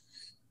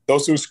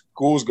those 2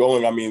 schools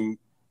going,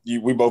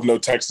 we both know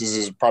Texas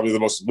is probably the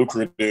most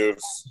lucrative,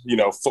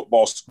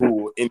 football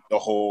school in the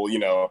whole,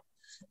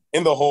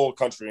 in the whole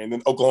country. And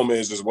then Oklahoma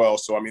is as well.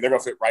 So, they're going to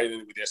fit right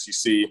in with the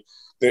SEC.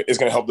 It's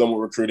going to help them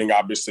with recruiting,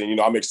 obviously.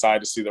 I'm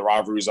excited to see the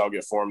rivalries all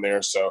get formed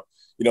there. So,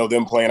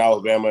 them playing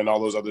Alabama and all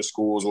those other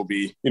schools will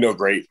be,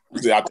 great.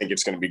 I think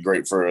it's going to be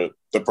great for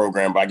the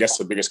program. But I guess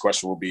the biggest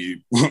question will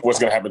be what's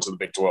going to happen to the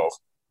Big 12.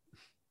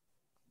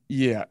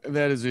 Yeah,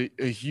 that is a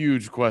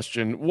huge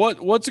question.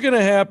 What's going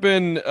to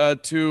happen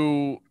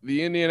to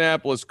the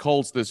Indianapolis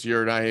Colts this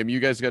year, Nyheim? You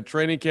guys got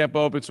training camp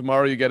open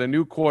tomorrow. You got a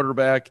new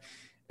quarterback.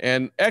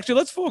 And actually,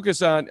 let's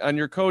focus on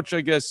your coach.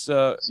 I guess,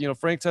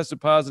 Frank tested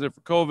positive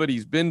for COVID.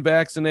 He's been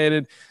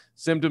vaccinated.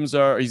 He's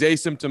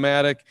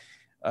asymptomatic.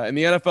 And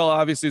the NFL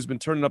obviously has been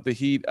turning up the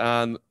heat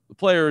on the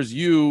players,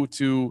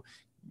 to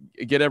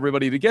get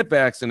everybody to get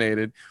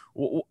vaccinated.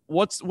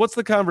 What's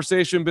the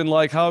conversation been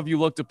like? How have you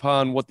looked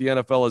upon what the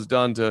NFL has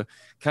done to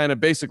kind of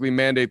basically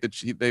mandate that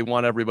they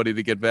want everybody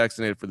to get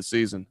vaccinated for the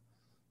season?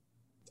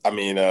 I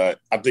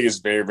think it's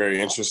very, very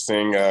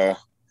interesting.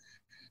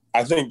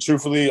 I think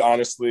truthfully,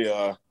 honestly,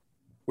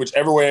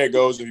 whichever way it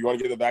goes, if you want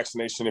to get the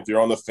vaccination, if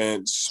you're on the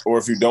fence, or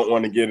if you don't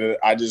want to get it,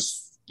 I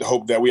just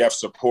hope that we have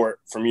support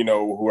from,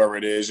 whoever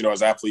it is.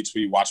 As athletes,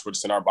 we watch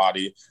what's in our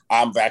body.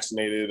 I'm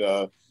vaccinated.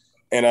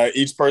 And I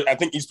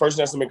think each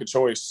person has to make a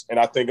choice. And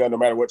I think no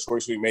matter what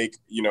choice we make,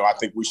 I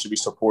think we should be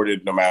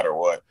supported no matter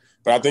what.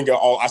 But I think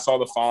I saw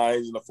the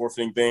fines and the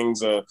forfeiting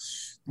things,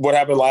 what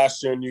happened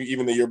last year and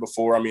even the year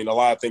before. A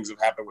lot of things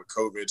have happened with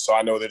COVID. So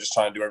I know they're just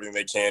trying to do everything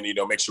they can,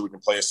 make sure we can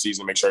play a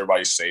season, make sure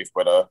everybody's safe.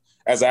 But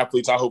as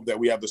athletes, I hope that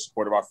we have the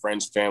support of our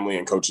friends, family,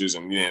 and coaches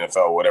in the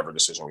NFL, whatever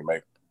decision we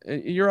make.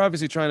 You're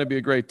obviously trying to be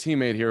a great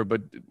teammate here,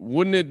 but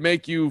wouldn't it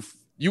make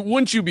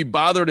wouldn't you be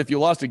bothered if you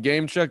lost a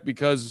game check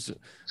because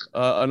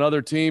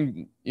another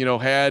team,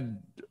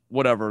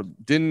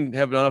 didn't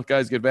have enough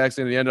guys get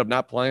vaccinated and ended up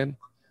not playing?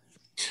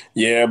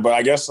 Yeah, but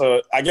I guess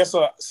I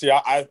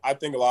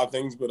think a lot of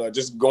things, but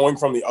just going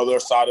from the other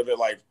side of it,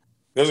 like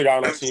there's a guy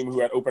on our team who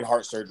had open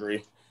heart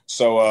surgery.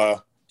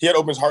 So he had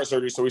open heart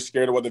surgery, so he's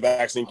scared of what the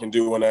vaccine can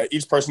do. And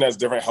each person has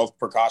different health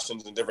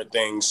precautions and different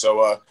things.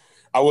 So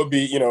I would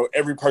be,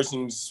 every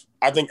person's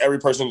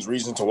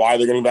reason to why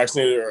they're getting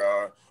vaccinated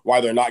or why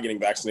they're not getting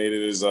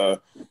vaccinated is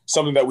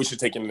something that we should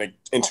take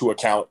into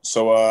account.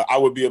 So I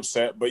would be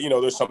upset, but,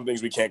 there's some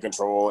things we can't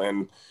control.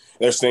 And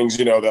there's things,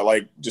 that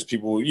like just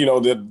people,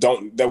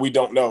 that we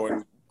don't know.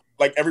 And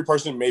like every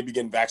person may be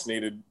getting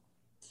vaccinated,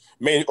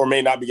 may or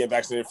may not be getting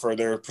vaccinated for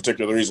their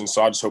particular reasons.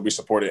 So I just hope we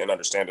support it and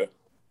understand it.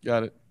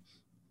 Got it.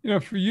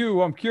 For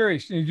you, I'm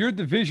curious, your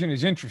division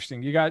is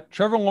interesting. You got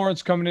Trevor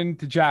Lawrence coming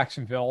into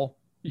Jacksonville.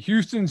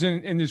 Houston's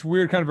in this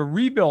weird kind of a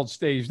rebuild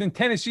stage. Then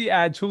Tennessee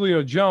adds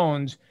Julio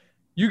Jones.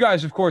 You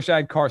guys, of course,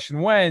 add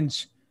Carson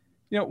Wentz.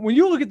 When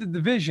you look at the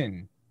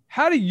division,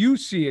 how do you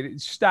see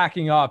it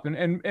stacking up?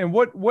 And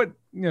what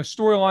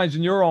storylines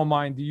in your own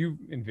mind do you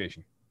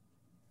envision?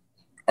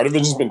 Our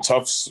division's been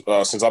tough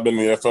since I've been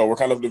in the NFL. We're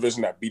kind of a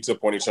division that beats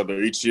up on each other.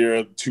 Each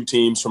year, 2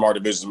 teams from our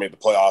division make the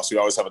playoffs. We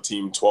always have a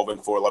team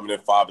 12-4,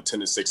 11-5, a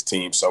 10-6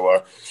 team.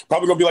 So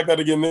probably going to be like that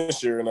again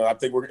this year. And I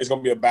think it's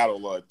going to be a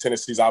battle.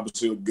 Tennessee's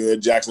obviously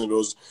good.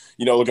 Jacksonville's,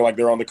 looking like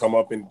they're on the come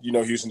up. And,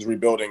 Houston's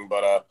rebuilding.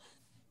 But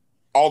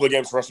all the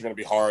games for us are going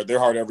to be hard. They're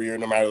hard every year,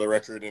 no matter the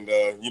record. And,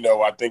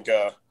 I think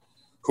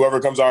whoever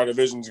comes out of our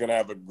division is going to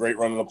have a great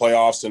run in the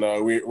playoffs. And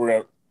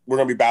we're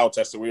going to be battle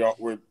tested.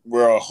 We're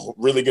a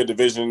really good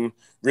division,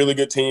 really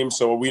good team.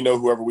 So we know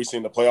whoever we see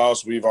in the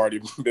playoffs, we've already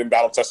been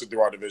battle tested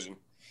through our division.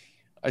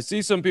 I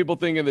see some people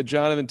thinking that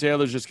Jonathan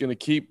Taylor's just going to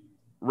keep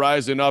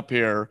rising up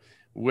here,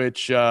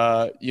 which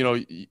you're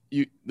going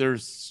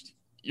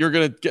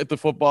to get the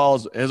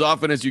footballs as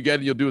often as you get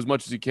it. You'll do as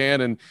much as you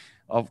can, and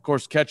of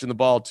course catching the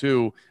ball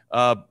too.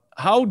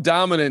 How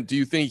dominant do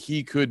you think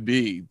he could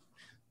be?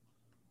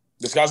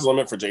 The sky's the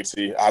limit for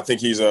JT. I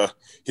think he's a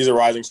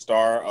rising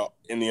star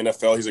in the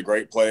NFL. He's a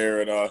great player,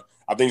 and I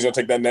think he's going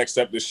to take that next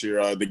step this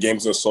year. The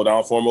game's going to slow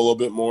down for him a little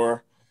bit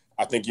more.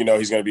 I think, he's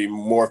going to be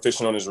more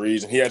efficient on his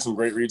reads, and he had some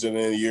great reads at the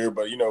end of the year.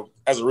 But,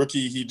 as a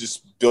rookie, he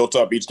just built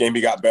up. Each game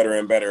he got better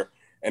and better,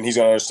 and he's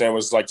going to understand what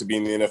it's like to be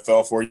in the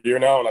NFL for a year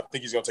now, and I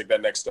think he's going to take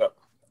that next step.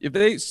 If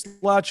they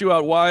slot you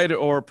out wide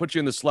or put you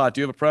in the slot,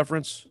 do you have a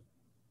preference?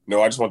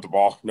 No, I just want the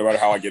ball, no matter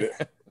how I get it.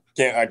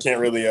 I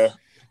can't really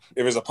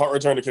if it's a punt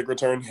return, a kick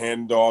return,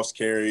 handoffs,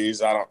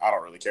 carries, I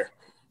don't really care.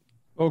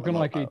 Spoken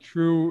like a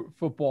true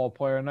football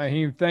player.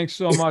 Nyheim, thanks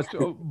so much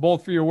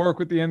both for your work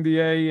with the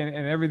NBA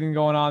and everything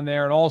going on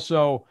there. And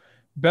also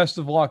best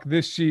of luck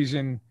this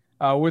season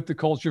with the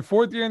Colts. Your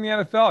 4th year in the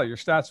NFL. Your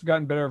stats have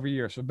gotten better every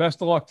year. So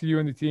best of luck to you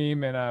and the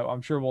team. And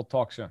I'm sure we'll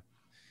talk soon.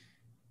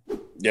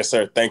 Yes,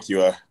 sir. Thank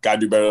you. Got to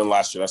do better than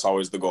last year. That's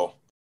always the goal.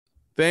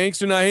 Thanks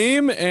to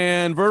Nyheim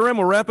and Verderame.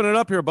 We're wrapping it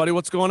up here, buddy.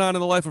 What's going on in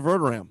the life of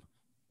Verderame?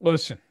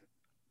 Listen,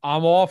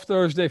 I'm off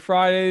Thursday,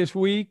 Friday this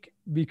week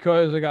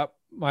because I got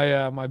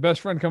my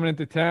best friend coming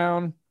into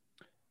town.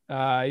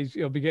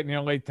 He'll be getting here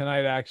late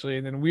tonight, actually.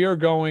 And then we are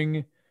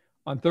going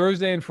on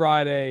Thursday and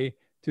Friday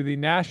to the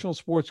National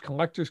Sports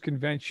Collectors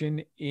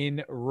Convention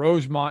in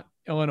Rosemont,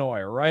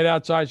 Illinois, right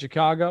outside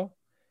Chicago.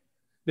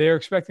 They are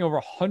expecting over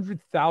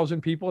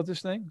 100,000 people at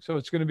this thing, so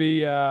it's going to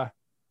be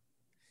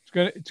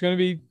it's going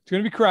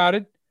to be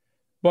crowded.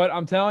 But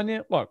I'm telling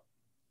you, look,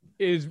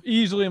 it is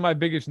easily my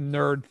biggest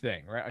nerd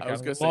thing, right? I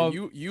was going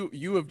to say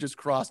you have just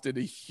crossed into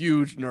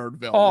huge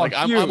nerdville. Oh, like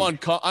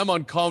I'm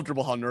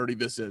uncomfortable how nerdy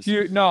this is.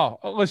 No,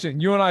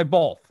 listen, you and I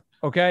both,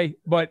 okay?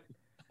 But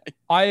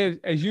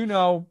as you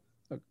know,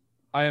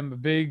 I am a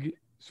big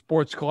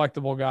sports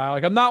collectible guy.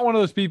 Like, I'm not one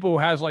of those people who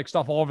has like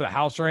stuff all over the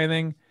house or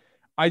anything.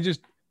 I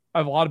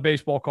have a lot of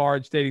baseball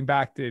cards dating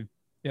back to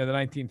the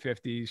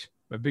 1950s.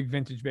 I'm a big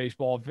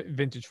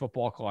vintage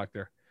football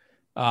collector.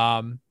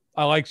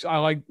 I like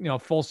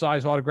full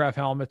size autograph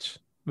helmets.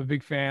 I'm a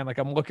big fan. Like,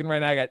 I'm looking right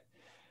now. I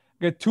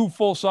got 2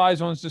 full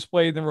size ones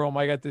displayed in the room.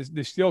 I got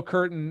the steel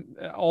curtain,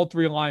 all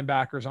 3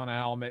 linebackers on a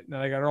helmet. And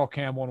then I got Earl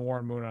Campbell and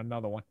Warren Moon on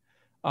another one.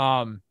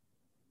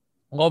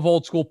 Love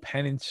old school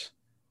pennants,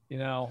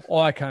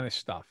 all that kind of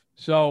stuff.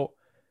 So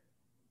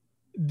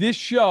this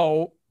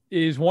show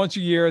is once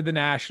a year at the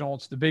National.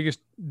 It's the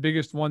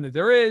biggest one that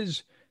there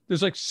is.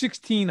 There's like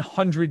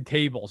 1,600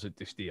 tables at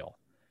this deal.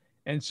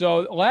 And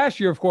so last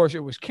year, of course, it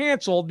was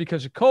canceled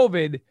because of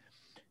COVID.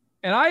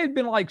 And I had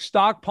been like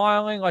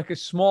stockpiling like a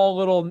small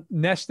little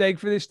nest egg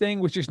for this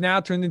thing, which is now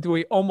turned into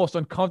a almost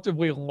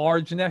uncomfortably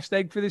large nest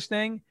egg for this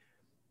thing.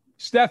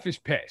 Steph is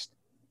pissed.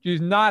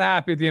 She's not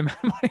happy with the amount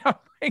of money I'm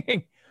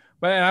bringing.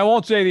 And I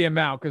won't say the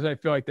amount because I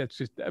feel like that's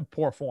just a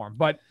poor form.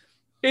 But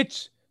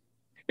it's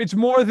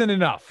more than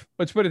enough.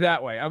 Let's put it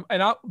that way.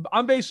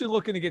 I'm basically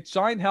looking to get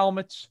signed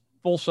helmets,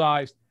 full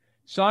size,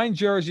 signed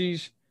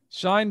jerseys,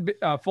 signed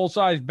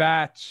full-size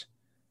bats,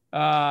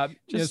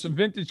 some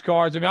vintage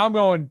cards. I mean, I'm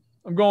going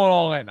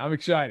all in. I'm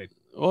excited.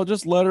 Well,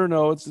 just let her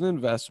know it's an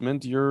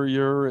investment.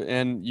 You're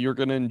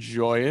going to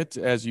enjoy it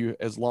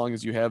as long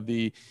as you have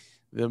the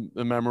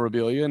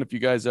memorabilia. And if you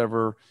guys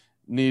ever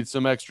need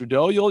some extra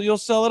dough, you'll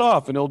sell it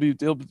off, and it'll be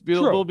to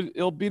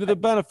the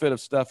benefit of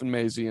Steph and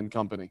Maisie and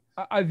company.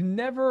 I've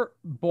never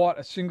bought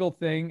a single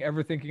thing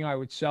ever thinking I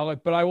would sell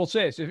it, but I will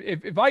say this: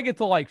 if I get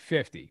to like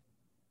 50.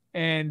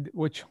 And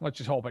which let's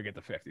just hope I get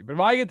to 50. But if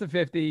I get to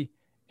 50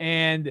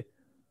 and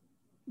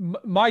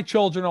my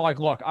children are like,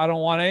 look, I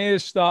don't want any of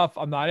this stuff.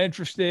 I'm not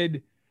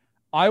interested.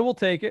 I will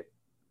take it.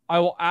 I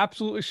will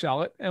absolutely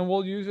sell it. And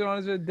we'll use it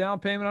as a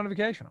down payment on a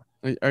vacation.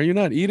 Are you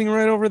not eating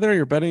right over there?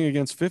 You're betting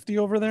against 50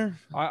 over there?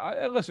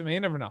 Listen, man, you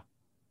never know.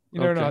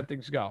 You never know how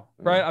things go,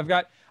 right?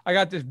 I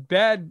got this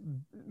bad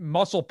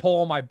muscle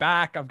pull on my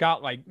back. I've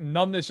got like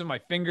numbness in my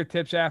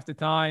fingertips half the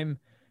time.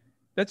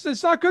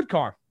 It's not good,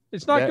 Carm.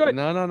 It's not good.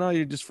 No.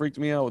 You just freaked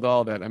me out with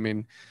all that. I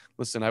mean,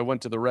 listen, I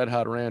went to the Red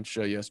Hot Ranch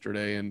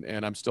yesterday,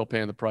 and I'm still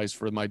paying the price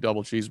for my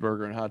double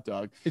cheeseburger and hot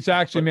dog. It's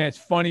actually, man, it's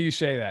funny you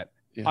say that.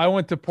 Yeah. I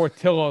went to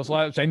Portillo's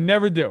last. I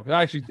never do.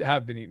 I actually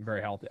have been eating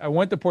very healthy. I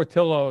went to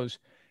Portillo's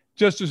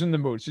just as in the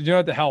mood. So you know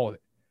what, the hell with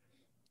it.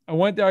 I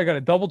went there. I got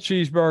a double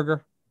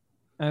cheeseburger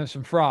and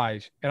some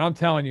fries, and I'm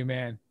telling you,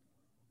 man.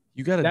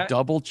 You got a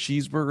double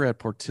cheeseburger at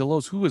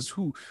Portillo's?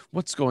 Who?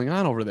 What's going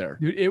on over there?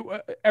 Dude,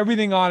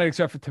 everything on it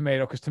except for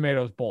tomato, because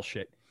tomato is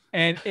bullshit.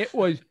 And it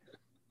was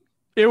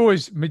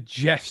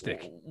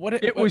majestic.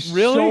 It was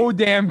really so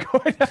damn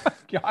good.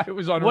 God, it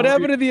was unreal. What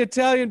happened to the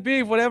Italian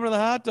beef? What happened to the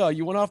hot dog?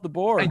 You went off the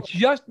board. I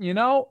just, you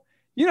know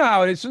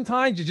how it is.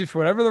 Sometimes you just, for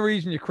whatever the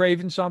reason, you're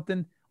craving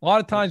something. A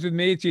lot of times with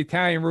me, it's the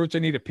Italian roots. I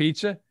need a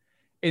pizza.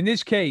 In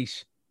this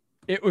case,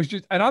 it was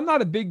just, and I'm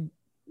not a big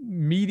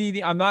meat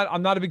eating. I'm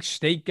not a big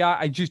steak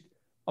guy.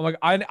 I'm like,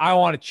 I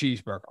want a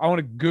cheeseburger. I want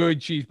a good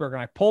cheeseburger.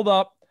 And I pulled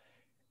up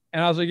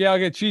and I was like, yeah, I'll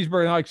get a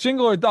cheeseburger. And I'm like,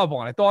 single or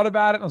double? And I thought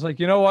about it. And I was like,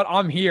 you know what?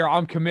 I'm here.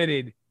 I'm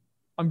committed.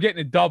 I'm getting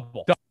a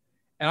double.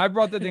 And I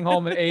brought that thing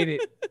home and ate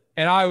it.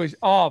 And I was,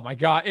 oh my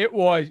God, it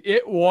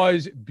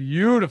was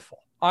beautiful.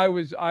 I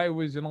was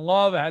in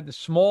love. I had the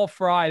small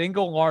fry. I didn't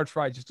go large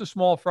fry, just a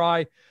small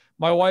fry.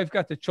 My wife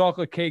got the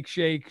chocolate cake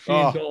shake. She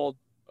indulged.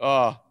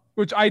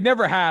 Which I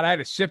never had. I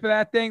had a sip of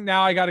that thing.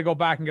 Now I got to go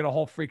back and get a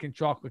whole freaking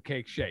chocolate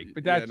cake shake.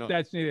 But that's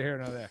neither here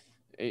nor there.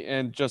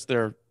 And just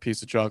their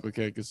piece of chocolate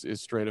cake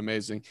is straight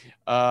amazing.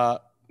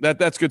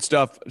 That's good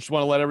stuff. I just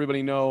want to let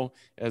everybody know,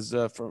 as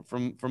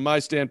from my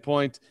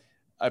standpoint,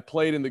 I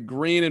played in the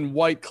Green and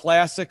White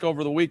Classic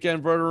over the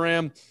weekend.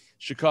 Verderame,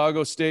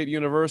 Chicago State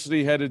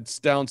University headed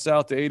down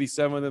south to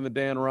 87th in the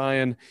Dan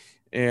Ryan,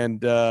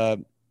 and I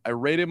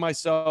rated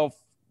myself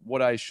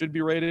what I should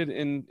be rated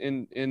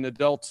in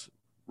adult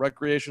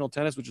recreational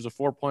tennis, which is a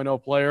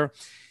 4.0 player.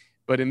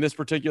 But in this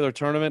particular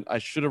tournament, I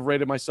should have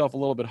rated myself a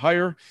little bit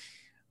higher.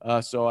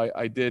 So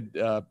I did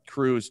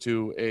cruise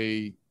to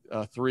a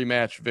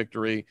 3-match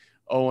victory,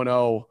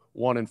 0-0,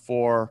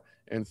 1-4,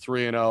 and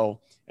 3-0,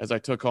 as I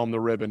took home the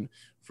ribbon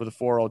for the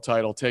 4-0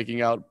 title,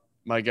 taking out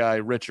my guy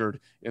Richard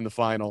in the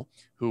final,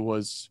 who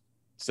was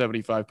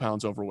 75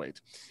 pounds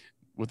overweight.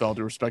 With all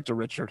due respect to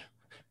Richard,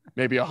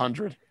 maybe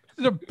 100.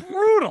 It's a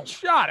brutal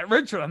shot at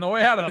Richard on the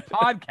way out of the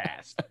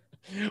podcast.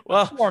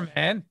 Well, poor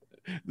man.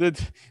 The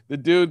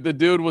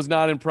dude was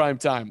not in prime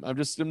time. I'm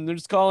just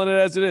calling it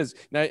as it is.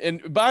 Now,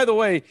 and by the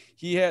way,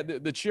 he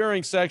had the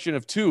cheering section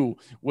of 2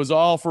 was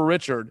all for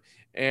Richard.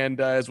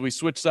 And as we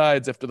switched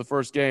sides after the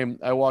first game,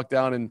 I walked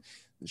down and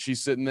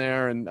she's sitting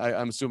there, and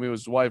I'm assuming it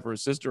was his wife or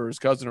his sister or his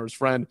cousin or his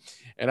friend.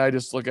 And I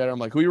just look at her. I'm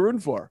like, "Who are you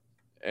rooting for?"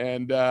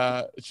 And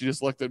she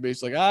just looked at me.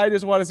 She's like, "I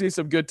just want to see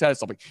some good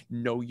tennis." I'm like,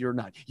 "No, you're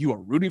not. You are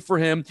rooting for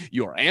him.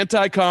 You are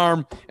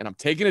anti-Carm, and I'm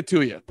taking it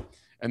to you."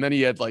 And then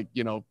he had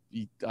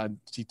he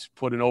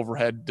put an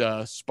overhead,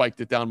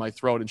 spiked it down my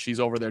throat, and she's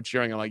over there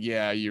cheering. I'm like,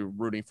 "Yeah, you're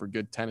rooting for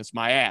good tennis,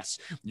 my ass.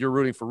 You're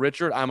rooting for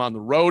Richard. I'm on the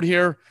road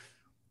here."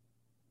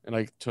 And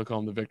I took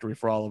home the victory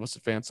for all of us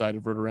at Fanside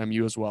at Verderame.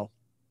 You as well.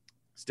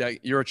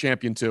 You're a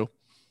champion too.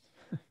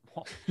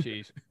 Oh,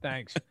 jeez,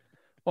 thanks.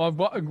 Well,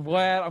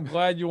 I'm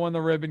glad you won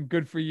the ribbon.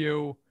 Good for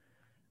you.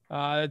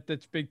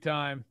 That's big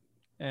time.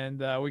 And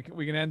we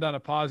can end on a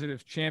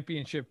positive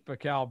championship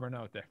caliber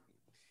note there.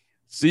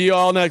 See you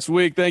all next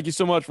week. Thank you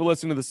so much for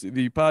listening to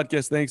the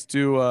podcast. Thanks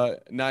to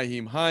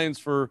Nyheim Hines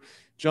for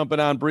jumping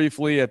on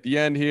briefly at the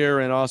end here,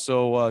 and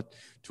also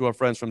to our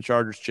friends from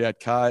Chargers Chat,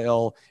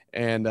 Kyle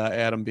and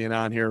Adam being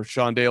on here.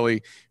 Sean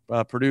Daly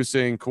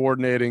producing,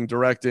 coordinating,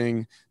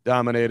 directing,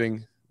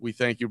 dominating. We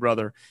thank you,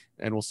 brother,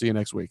 and we'll see you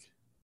next week.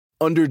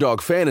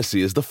 Underdog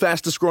Fantasy is the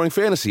fastest-growing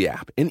fantasy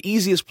app and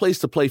easiest place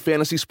to play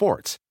fantasy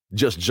sports.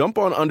 Just jump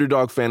on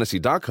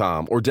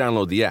UnderdogFantasy.com or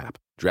download the app,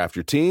 draft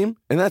your team,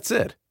 and that's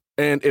it.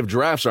 And if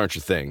drafts aren't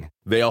your thing,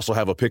 they also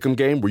have a pick'em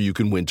game where you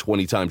can win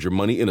 20 times your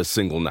money in a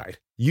single night.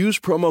 Use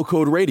promo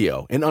code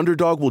RADIO, and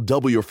Underdog will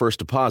double your first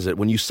deposit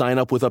when you sign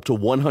up with up to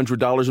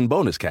 $100 in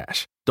bonus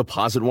cash.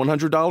 Deposit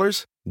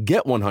 $100,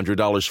 get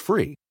 $100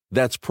 free.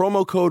 That's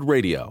promo code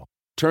RADIO.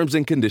 Terms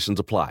and conditions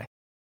apply.